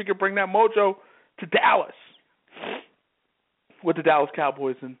 Let's see if we can bring that mojo to Dallas with the Dallas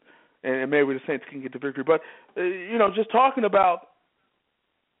Cowboys, and maybe the Saints can get the victory. But just talking about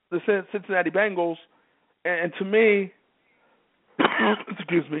the Cincinnati Bengals, and to me,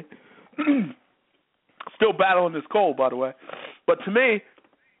 excuse me, still battling this cold, by the way, but to me,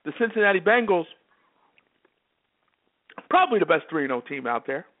 the Cincinnati Bengals, probably the best 3-0 team out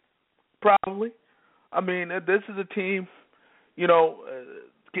there, probably. I mean, this is a team,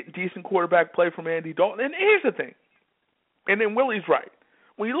 getting decent quarterback play from Andy Dalton. And here's the thing, and then Willie's right.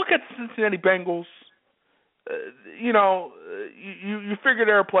 When you look at the Cincinnati Bengals, you figure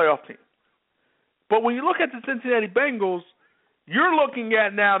they're a playoff team. But when you look at the Cincinnati Bengals, you're looking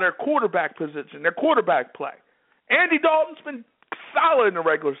at now their quarterback position, their quarterback play. Andy Dalton's been solid in the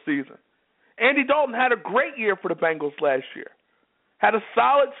regular season. Andy Dalton had a great year for the Bengals last year. Had a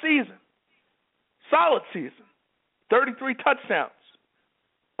solid season. 33 touchdowns.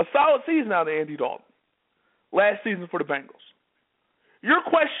 A solid season out of Andy Dalton last season for the Bengals. Your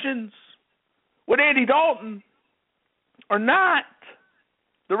questions with Andy Dalton are not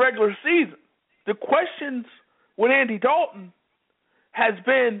the regular season. The questions with Andy Dalton has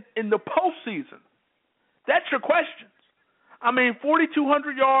been in the postseason. That's your questions. I mean,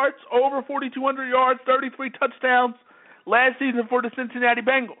 4,200 yards, over 4,200 yards, 33 touchdowns last season for the Cincinnati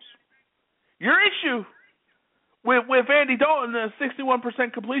Bengals. Your issue with Andy Dalton, a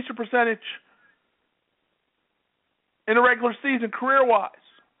 61% completion percentage in the regular season career-wise.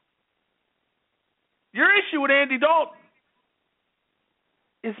 Your issue with Andy Dalton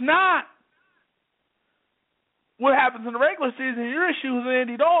is not what happens in the regular season. Your issue with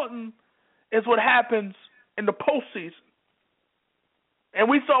Andy Dalton is what happens in the postseason. And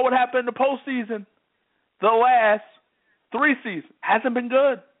we saw what happened in the postseason the last 3 seasons. Hasn't been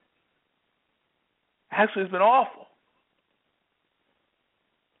good. Actually, it's been awful.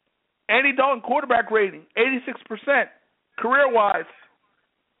 Andy Dalton quarterback rating, 86% career-wise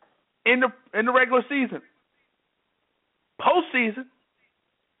in the regular season. Postseason,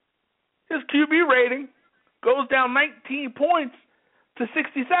 his QB rating goes down 19 points to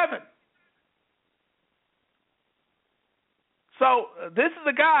 67. So this is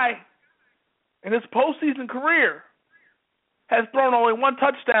a guy in his postseason career has thrown only 1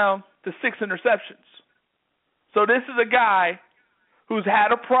 touchdown to 6 interceptions. So this is a guy who's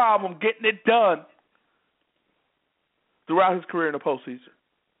had a problem getting it done throughout his career in the postseason.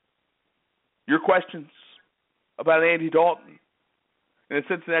 Your questions about Andy Dalton and the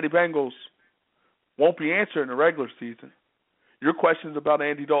Cincinnati Bengals won't be answered in the regular season. Your questions about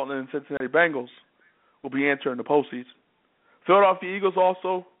Andy Dalton and the Cincinnati Bengals will be answered in the postseason. Philadelphia Eagles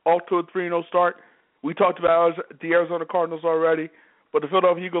also off to a 3-0 start. We talked about the Arizona Cardinals already, but the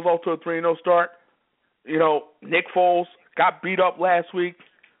Philadelphia Eagles off to a 3-0 start. Nick Foles got beat up last week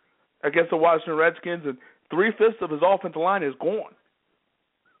against the Washington Redskins, and 3/5 of his offensive line is gone.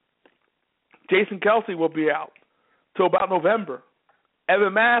 Jason Kelce will be out till about November.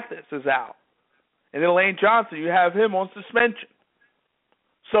 Evan Mathis is out. And then Lane Johnson, you have him on suspension.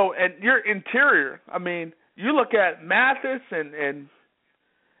 So, and your interior, I mean, you look at Mathis and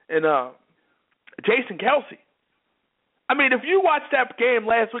Jason Kelce. I mean, if you watched that game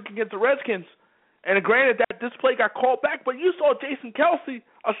last week against the Redskins, and granted that this play got called back, but you saw Jason Kelce,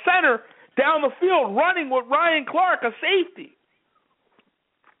 a center, down the field running with Ryan Clark, a safety,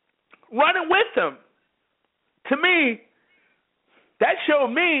 running with him. To me, that showed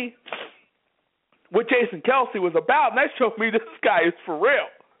me what Jason Kelsey was about, and that showed me this guy is for real.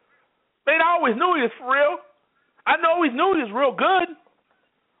 Man, I always knew he was for real. I always knew he was real good.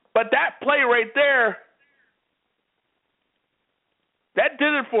 But that play right there, that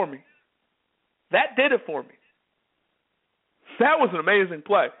did it for me. That did it for me. That was an amazing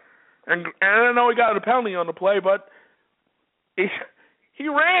play. And I know he got a penalty on the play, but he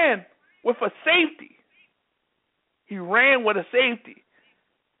ran with a safety. He ran with a safety.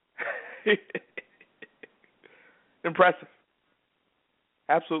 Impressive.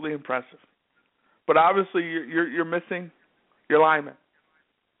 Absolutely impressive. But obviously you're missing your lineman.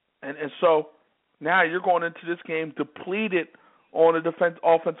 And so now you're going into this game depleted on the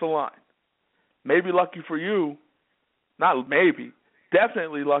offensive line. Maybe lucky for you, not maybe,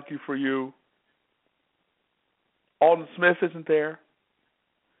 definitely lucky for you, Alden Smith isn't there.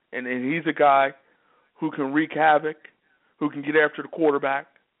 And he's a guy who can wreak havoc, who can get after the quarterback.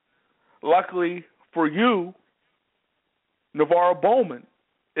 Luckily for you, Navarro Bowman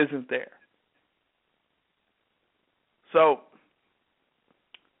isn't there. So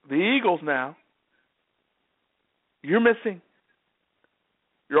the Eagles now, you're missing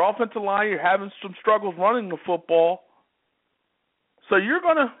your offensive line. You're having some struggles running the football. So it's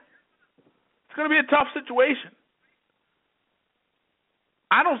going to be a tough situation.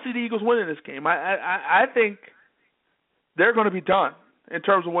 I don't see the Eagles winning this game. I think they're going to be done in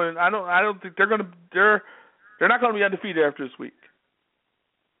terms of winning. I don't think they're not going to be undefeated after this week.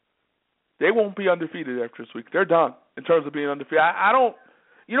 They won't be undefeated after this week. They're done in terms of being undefeated. I don't.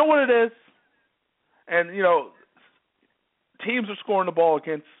 You know what it is? And, teams are scoring the ball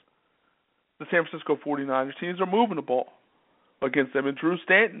against the San Francisco 49ers. Teams are moving the ball against them. And Drew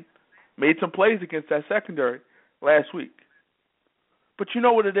Stanton made some plays against that secondary last week. But you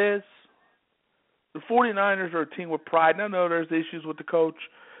know what it is? The 49ers are a team with pride. And I know there's issues with the coach.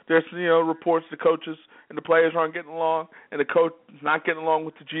 There's, reports the coaches and the players aren't getting along, and the coach is not getting along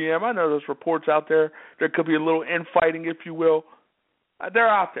with the GM. I know there's reports out there. There could be a little infighting, if you will. They're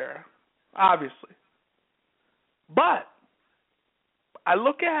out there, obviously. But I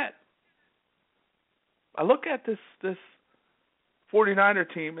look at this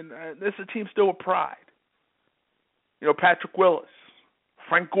 49er team, and this is a team still with pride. Patrick Willis,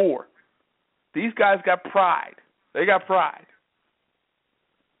 Frank Gore. These guys got pride. They got pride.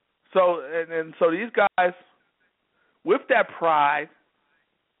 So so these guys, with that pride,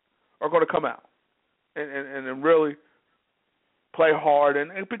 are going to come out and really play hard.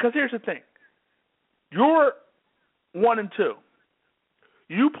 And because here's the thing, you're 1-2.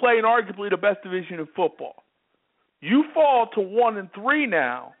 You play in arguably the best division in football. You fall to 1-3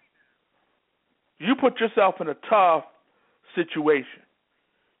 now. You put yourself in a tough situation.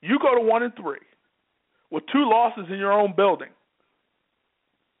 You go to 1-3 with 2 losses in your own building,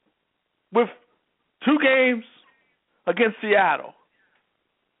 with 2 games against Seattle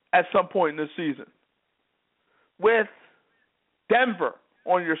at some point in this season, with Denver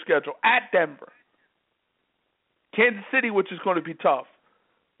on your schedule, at Denver, Kansas City, which is going to be tough.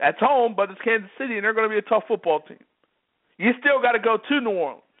 That's home, but it's Kansas City, and they're going to be a tough football team. You still got to go to New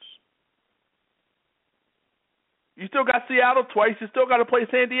Orleans. You still got Seattle twice. You still got to play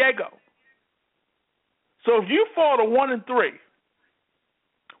San Diego. So if you fall to 1-3,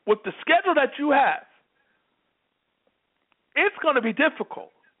 with the schedule that you have, it's going to be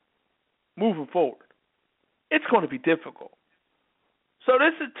difficult moving forward. It's going to be difficult. So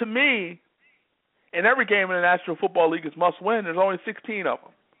this is, to me, in every game in the National Football League is must win. There's only 16 of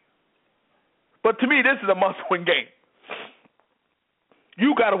them. But to me, this is a must-win game.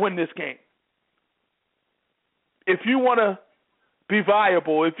 You got to win this game. If you want to be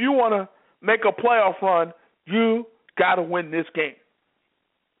viable, if you want to make a playoff run, you got to win this game.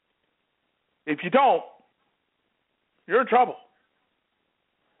 If you don't, you're in trouble.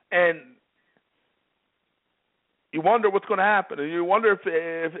 And you wonder what's going to happen. And you wonder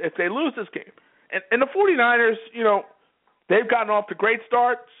if they lose this game. And the 49ers, they've gotten off to great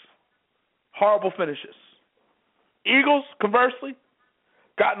starts, horrible finishes. Eagles, conversely,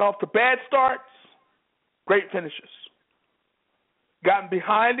 gotten off to bad starts, great finishes. Gotten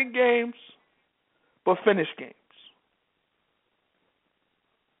behind in games, but finished games.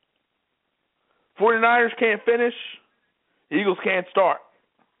 49ers can't finish, Eagles can't start.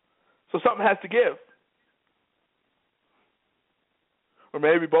 So something has to give. Or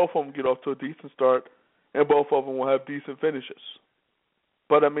maybe both of them get off to a decent start, and both of them will have decent finishes.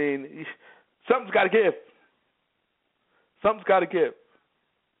 But, something's got to give. Something's got to give.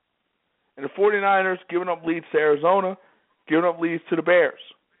 And the 49ers giving up leads to Arizona, giving up leads to the Bears.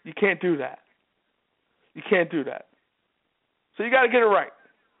 You can't do that. You can't do that. So you got to get it right.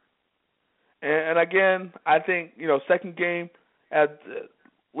 And again, I think, second game at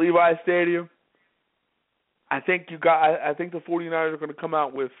Levi Stadium, I think the 49ers are going to come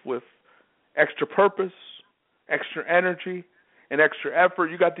out with extra purpose, extra energy, and extra effort.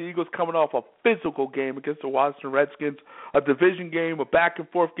 You got the Eagles coming off a physical game against the Washington Redskins, a division game, a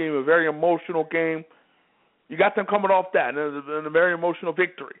back-and-forth game, a very emotional game. You got them coming off that, and a very emotional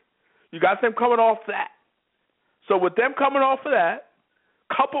victory. You got them coming off that. So with them coming off of that,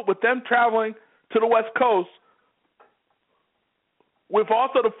 coupled with them traveling to the West Coast, with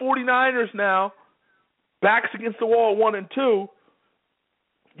also the 49ers now backs against the wall 1-2,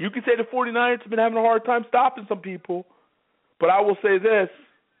 you can say the 49ers have been having a hard time stopping some people. But I will say this.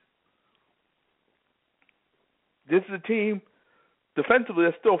 This is a team defensively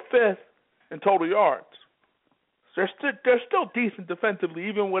that's still fifth in total yards. They're still decent defensively,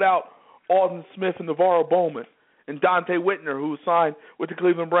 even without Alden Smith and Navarro Bowman and Dante Whitner, who signed with the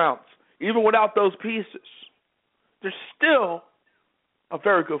Cleveland Browns. Even without those pieces, they're still a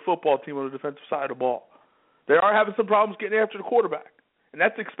very good football team on the defensive side of the ball. They are having some problems getting after the quarterback, and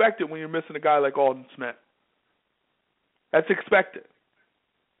that's expected when you're missing a guy like Alden Smith. That's expected.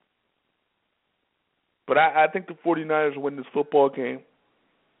 But I think the 49ers will win this football game.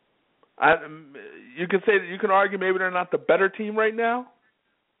 You can argue maybe they're not the better team right now,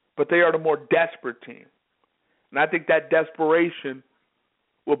 but they are the more desperate team. And I think that desperation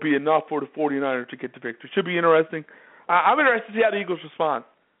will be enough for the 49ers to get the victory. Should be interesting. I'm interested to see how the Eagles respond,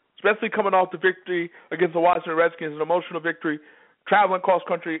 especially coming off the victory against the Washington Redskins, an emotional victory, traveling cross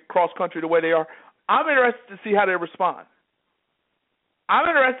country the way they are. I'm interested to see how they respond. I'm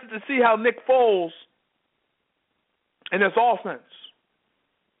interested to see how Nick Foles and his offense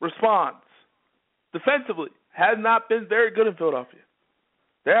responds. Defensively, has not been very good in Philadelphia.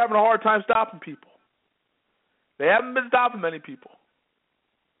 They're having a hard time stopping people. They haven't been stopping many people.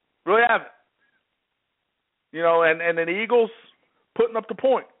 Really haven't. And the Eagles putting up the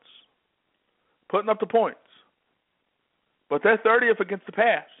points. But they're 30th against the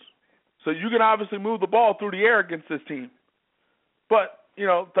pass. So you can obviously move the ball through the air against this team. But,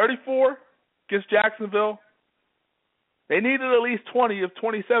 34 against Jacksonville, they needed at least 20 of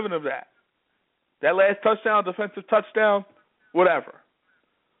 27 of that. That last touchdown, defensive touchdown, whatever.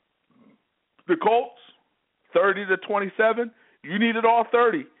 The Colts, 30-27, you needed all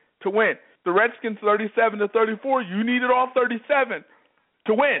 30 to win. The Redskins, 37-34, you needed all 37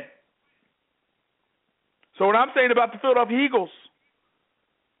 to win. So what I'm saying about the Philadelphia Eagles,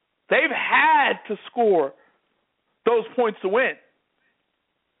 they've had to score those points to win.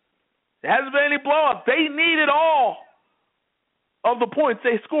 There hasn't been any blowout. They needed all of the points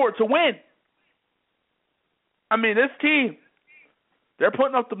they scored to win. I mean, this team, they're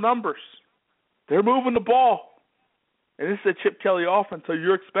putting up the numbers. They're moving the ball. And this is a Chip Kelly offense, so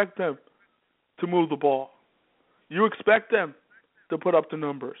you expect them to move the ball. You expect them to put up the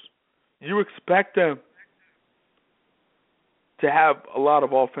numbers. You expect them to have a lot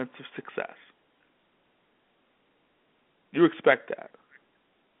of offensive success. You expect that.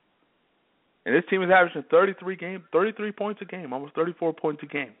 And this team is averaging 33 points a game, almost 34 points a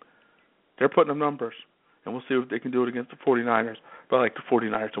game. They're putting up numbers, and we'll see if they can do it against the 49ers. But I like the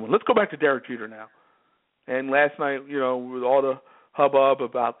 49ers to win. Let's go back to Derek Jeter now. And last night, with all the hubbub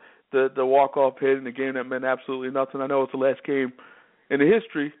about the walk-off hit in the game that meant absolutely nothing. I know it's the last game in the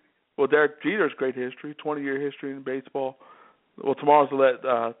history. Well, Derek Jeter's great history, 20-year history in baseball. Well, tomorrow's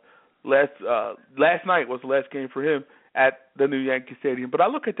the last night was the last game for him at the new Yankee Stadium. But I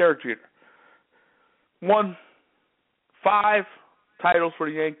look at Derek Jeter. Won 5 titles for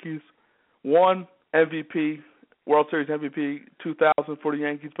the Yankees, 1 MVP, World Series MVP 2000 for the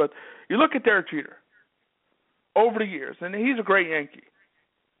Yankees. But you look at Derek Jeter over the years, and he's a great Yankee.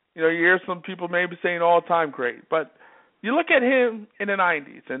 You hear some people maybe saying all-time great, but you look at him in the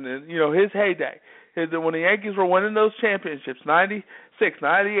 90s and, his heyday, when the Yankees were winning those championships, 96,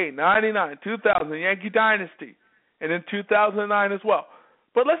 98, 99, 2000, the Yankee dynasty, and then 2009 as well.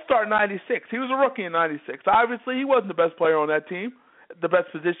 But let's start 96. He was a rookie in 96. Obviously, he wasn't the best player on that team, the best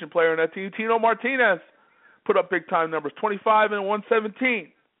position player on that team. Tino Martinez put up big-time numbers, 25 and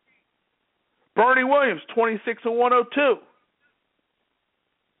 117. Bernie Williams, 26 and 102.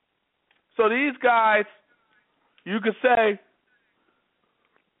 So these guys, you could say,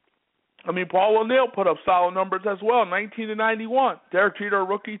 Paul O'Neill put up solid numbers as well, 19 and 91. Derek Jeter, a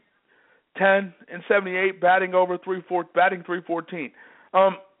rookie, 10 and 78, batting 314.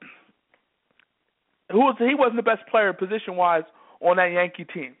 He wasn't the best player position-wise on that Yankee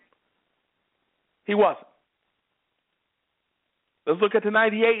team. He wasn't. Let's look at the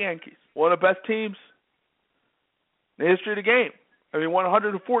 98 Yankees, one of the best teams in the history of the game. Won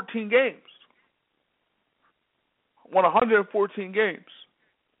 114 games. won 114 games.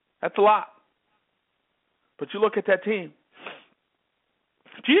 That's a lot. But you look at that team.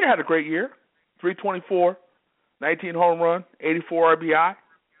 Jeter had a great year. 324, 19 home run, 84 RBI.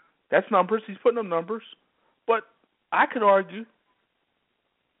 That's numbers. He's putting up numbers. But I could argue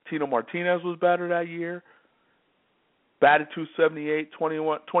Tino Martinez was better that year. Batted .278,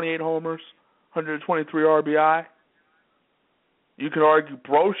 28 homers, 123 RBI. You could argue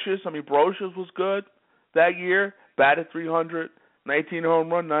Brocious. Brocious was good that year. Batted .300, 19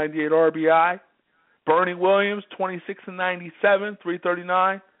 home run, 98 RBI. Bernie Williams, 26 and 97,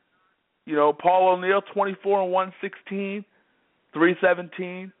 339. Paul O'Neill, 24 and 116,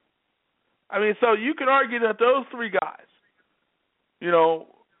 317. So you can argue that those three guys,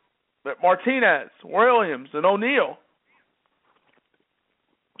 that Martinez, Williams, and O'Neill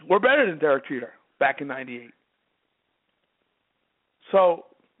were better than Derek Jeter back in 98. So,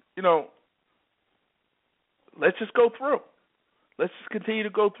 let's just go through. Let's just continue to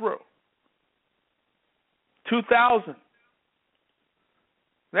go through. 2000.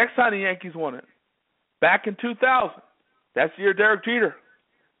 Next time the Yankees won it. Back in 2000. That's the year Derek Jeter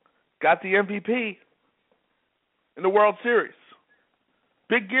got the MVP in the World Series.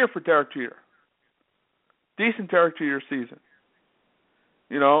 Big year for Derek Jeter. Decent Derek Jeter season.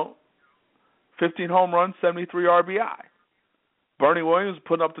 15 home runs, 73 RBI. Bernie Williams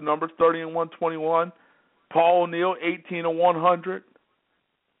putting up the numbers, 30 and 121. Paul O'Neill, 18 and 100.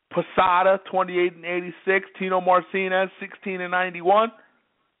 Posada, 28 and 86. Tino Martinez, 16 and 91.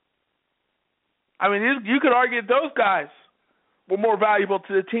 You could argue that those guys were more valuable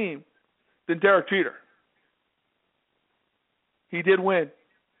to the team than Derek Jeter. He did win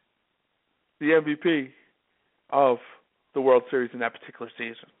the MVP of the World Series in that particular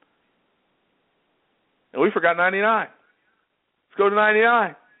season. And we forgot 99. Let's go to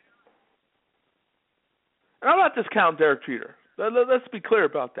 99. And I'm not discounting Derek Jeter. Let's be clear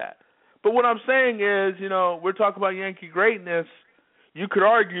about that. But what I'm saying is, we're talking about Yankee greatness. You could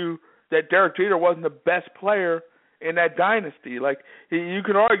argue that Derek Jeter wasn't the best player in that dynasty. You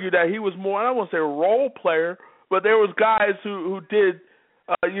could argue that he was more, I don't want to say a role player, but there was guys who did,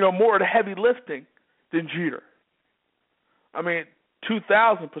 more of the heavy lifting than Jeter.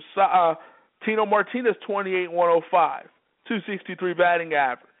 2000, Tino Martinez, 28 105, 263 batting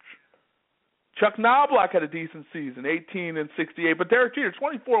average. Chuck Knobloch had a decent season, 18 and 68. But Derek Jeter,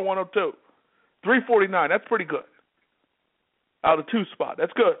 24 102, 349. That's pretty good. Out of the two spot.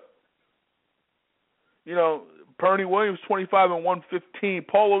 That's good. Bernie Williams, 25 and 115.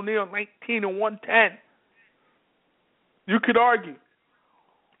 Paul O'Neill, 19 and 110. You could argue,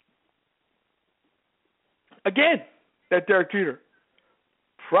 again, that Derek Jeter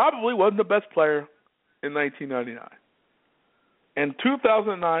probably wasn't the best player in 1999. In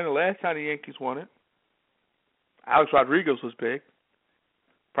 2009, the last time the Yankees won it, Alex Rodriguez was big.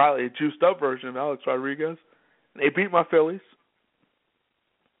 Probably a juiced-up version of Alex Rodriguez. They beat my Phillies.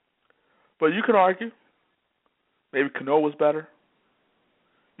 But you can argue maybe Cano was better.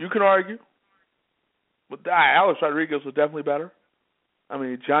 You can argue. But Alex Rodriguez was definitely better.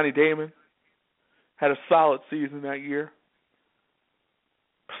 Johnny Damon had a solid season that year.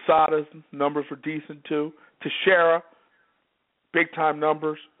 Posada's numbers were decent, too. Teixeira, big-time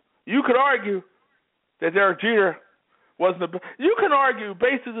numbers. You could argue that Derek Jeter wasn't the best. You can argue,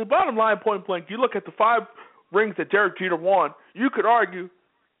 basically, bottom line, point blank, you look at the 5 rings that Derek Jeter won, you could argue,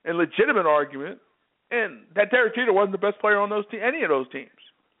 a legitimate argument, and that Derek Jeter wasn't the best player on any of those teams.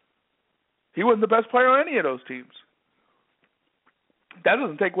 He wasn't the best player on any of those teams. That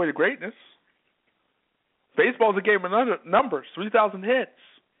doesn't take away the greatness. Baseball's a game of numbers, 3,000 hits.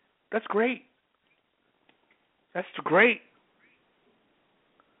 That's great. That's great.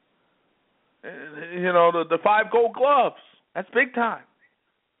 The 5 gold gloves. That's big time.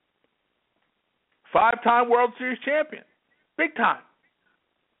 5-time World Series champion. Big time.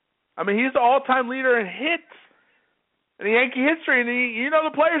 He's the all-time leader in hits in the Yankee history. And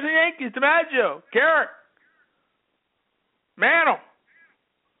the players in the Yankees: DiMaggio, Garrett, Mantle,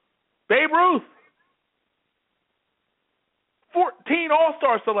 Babe Ruth. 14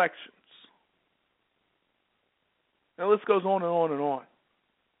 All-Star selections. And the list goes on and on and on.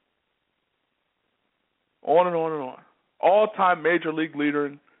 On and on and on. All-time major league leader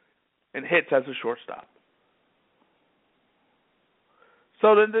in hits as a shortstop.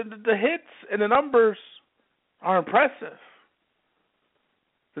 So the hits and the numbers are impressive.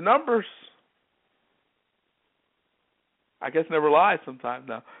 The numbers, I guess, never lie sometimes.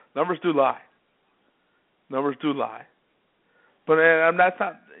 Now, numbers do lie. Numbers do lie. But that's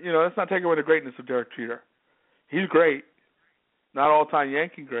not taking away the greatness of Derek Jeter. He's great. Not all-time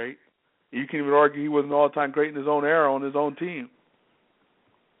Yankee great. You can even argue he was an all-time great in his own era on his own team.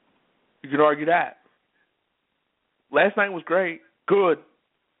 You can argue that. Last night was great. Good.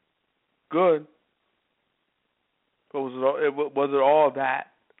 But was it all that?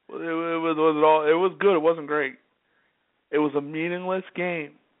 Was it all? It was good. It wasn't great. It was a meaningless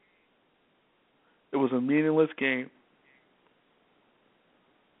game.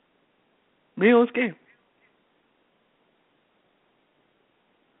 Meaningless game.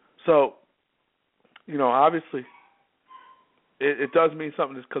 So, obviously, it does mean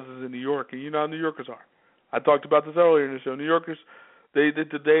something just because it's in New York, and you know how New Yorkers are. I talked about this earlier in the show. New Yorkers, they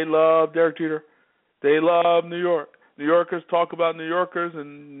love Derek Jeter. They love New York. New Yorkers talk about New Yorkers,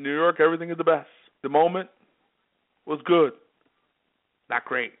 and New York, everything is the best. The moment was good, not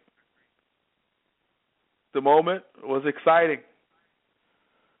great. The moment was exciting.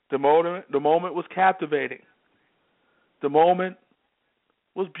 The moment was captivating. The moment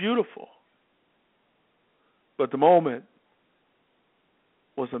was beautiful. But the moment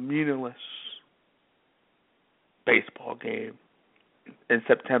was a meaningless baseball game in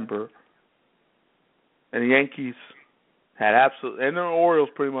September. And the Yankees had and the Orioles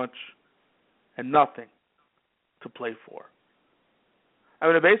pretty much had nothing to play for. I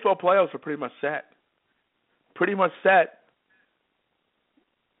mean, the baseball playoffs are pretty much set.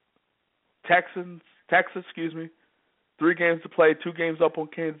 Texas, 3 games to play, 2 games up on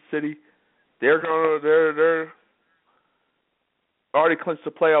Kansas City. They're already clinched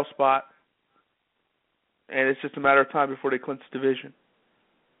the playoff spot, and it's just a matter of time before they clinch the division.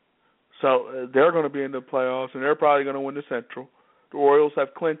 So they're going to be in the playoffs, and they're probably going to win the Central. The Orioles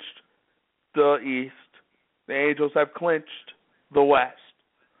have clinched the East. The Angels have clinched the West.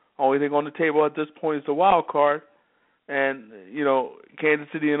 Only thing on the table at this point is the wild card, and Kansas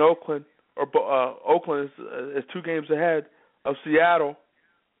City and Oakland, Oakland is 2 games ahead of Seattle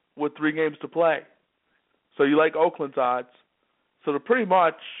with 3 games to play. So you like Oakland's odds. So the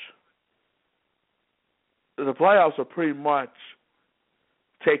playoffs are pretty much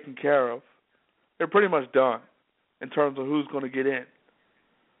taken care of. They're pretty much done in terms of who's going to get in.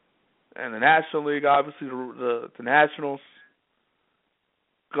 And the National League, obviously, the Nationals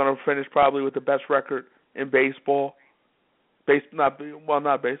going to finish probably with the best record in baseball. In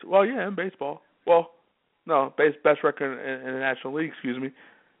baseball. Best record in the National League,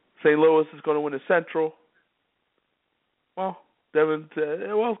 St. Louis is going to win the Central. They're going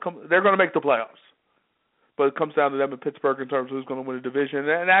to make the playoffs. But it comes down to them in Pittsburgh in terms of who's going to win the division.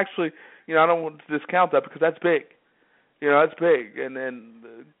 And actually, I don't want to discount that because that's big. That's big. And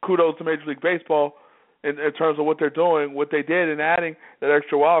kudos to Major League Baseball in terms of what they're doing, what they did in adding that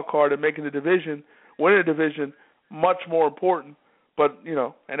extra wild card and making the division, winning the division, much more important. But,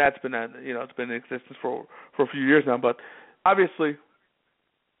 and that's been, it's been in existence for a few years now. But obviously,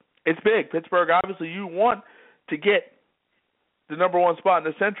 it's big. Pittsburgh, obviously, you want to get the number 1 spot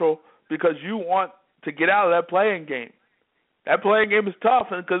in the Central because you want to get out of that playing game. That playing game is tough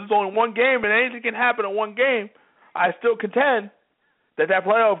because it's only 1 game and anything can happen in 1 game. I still contend that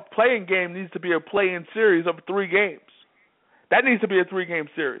playoff playing game needs to be a play-in series of 3 games. That needs to be a 3-game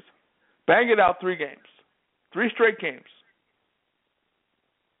series. Bang it out 3 games. 3 straight games.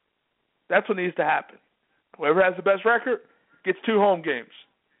 That's what needs to happen. Whoever has the best record gets 2 home games.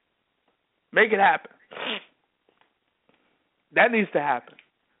 Make it happen. That needs to happen.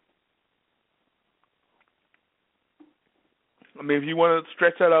 I mean, if you want to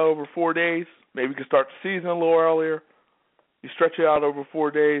stretch that out over 4 days, maybe you can start the season a little earlier. You stretch it out over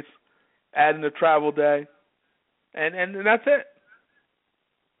 4 days, add in a travel day, and that's it.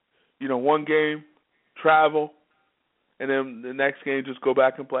 1 game, travel, and then the next game just go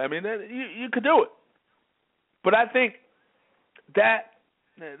back and play. I mean, you could do it. But I think that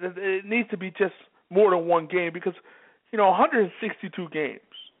it needs to be just more than 1 game because, 162 games.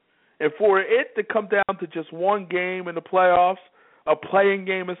 And for it to come down to just 1 game in the playoffs, a playing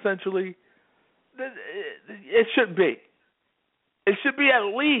game essentially, it shouldn't be. It should be at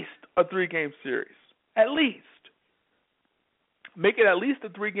least a 3-game series. At least. Make it at least a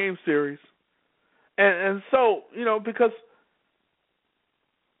 3-game series. And so, because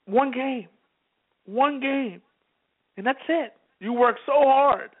 1 game, and that's it. You work so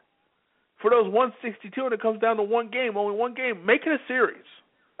hard for those 162, and it comes down to 1 game, only 1 game. Make it a series.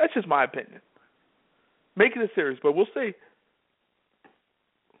 That's just my opinion. Make it a series, but we'll see.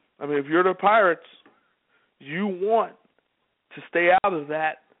 I mean, if you're the Pirates, you want to stay out of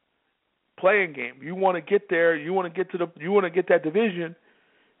that playing game. You want to get there. You want to get that division,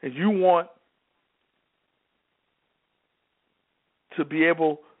 and you want to be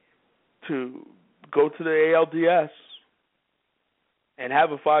able to go to the ALDS and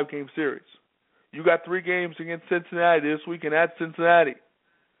have a 5-game series. You got 3 games against Cincinnati this weekend at Cincinnati.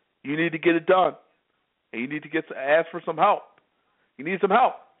 You need to get it done, and you need to ask for some help. You need some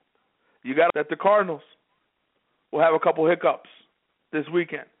help. You got that the Cardinals will have a couple hiccups this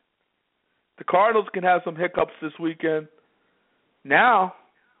weekend. The Cardinals can have some hiccups this weekend. Now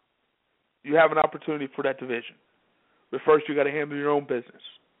you have an opportunity for that division. But first you got to handle your own business.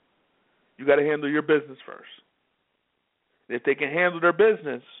 You got to handle your business first. If they can handle their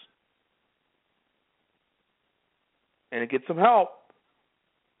business and get some help,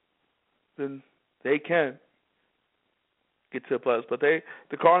 then they can get to the playoffs. But the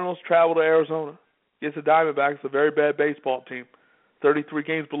Cardinals travel to Arizona. It's the Diamondbacks, a very bad baseball team, 33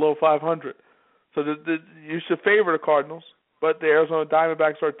 games below 500. So you should favor the Cardinals, but the Arizona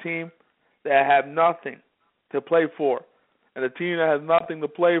Diamondbacks are a team that have nothing to play for. And a team that has nothing to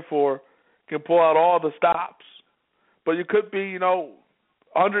play for can pull out all the stops. But you could be,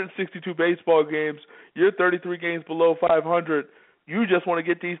 162 baseball games. You're 33 games below 500. You just want to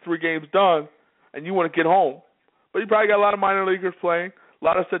get these 3 games done, and you want to get home. But you probably got a lot of minor leaguers playing, a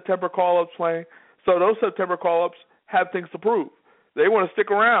lot of September call-ups playing. So those September call-ups have things to prove. They want to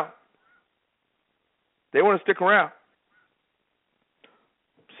stick around.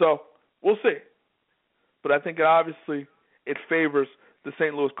 So we'll see. But I think obviously it favors the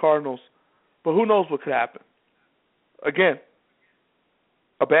St. Louis Cardinals. But who knows what could happen? Again,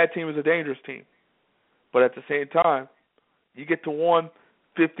 a bad team is a dangerous team. But at the same time, you get to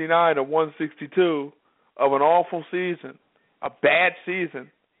 159 or 162 of an awful season, a bad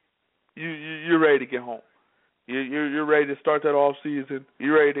season, you're ready to get home. You're ready to start that off season.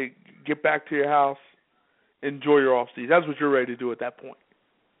 You're ready to get back to your house, enjoy your off season. That's what you're ready to do at that point.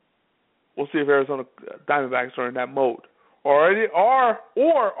 We'll see if Arizona Diamondbacks are in that mode. Or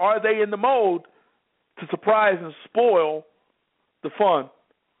are they in the mode to surprise and spoil the fun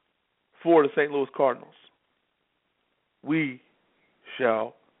for the St. Louis Cardinals? We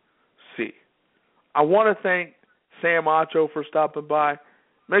shall see. I want to thank Sam Acho for stopping by.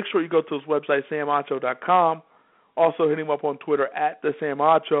 Make sure you go to his website, samacho.com. Also hit him up on Twitter at the Sam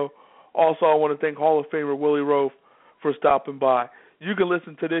Acho. Also, I want to thank Hall of Famer Willie Roaf for stopping by. You can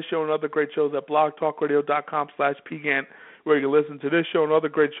listen to this show and other great shows at blogtalkradio.com/pgant, where you can listen to this show and other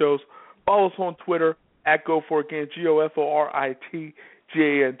great shows. Follow us on Twitter at goforitgant, goforitgant.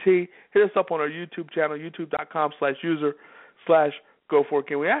 Hit us up on our YouTube channel,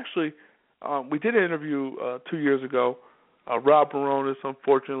 youtube.com/user/goforitgant. We actually, we did an interview 2 years ago. Rob Baronis,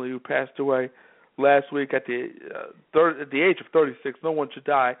 unfortunately, who passed away last week at the age of 36. No one should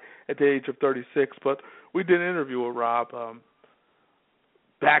die at the age of 36, but we did an interview with Rob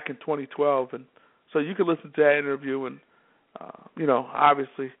back in 2012, and so you can listen to that interview. And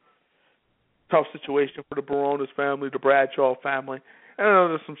obviously, tough situation for the Baronis family, the Bradshaw family, and I know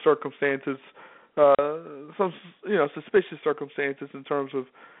there's some circumstances, some suspicious circumstances in terms of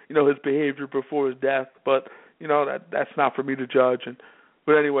his behavior before his death, but that's not for me to judge.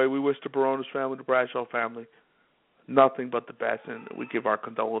 But anyway, we wish the Baronis family, the Bradshaw family, nothing but the best, and we give our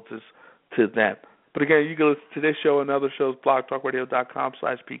condolences to them. But again, you can listen to this show and other shows,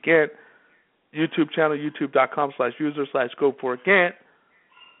 blogtalkradio.com/pgant, YouTube channel, youtube.com/user/goforitgant.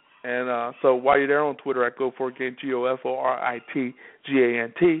 And so while you're there on Twitter at goforitgant,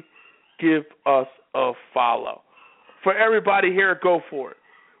 goforitgant, give us a follow. For everybody here at Go For It,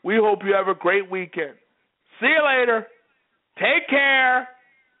 we hope you have a great weekend. See you later. Take care.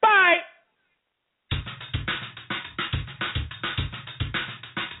 Bye.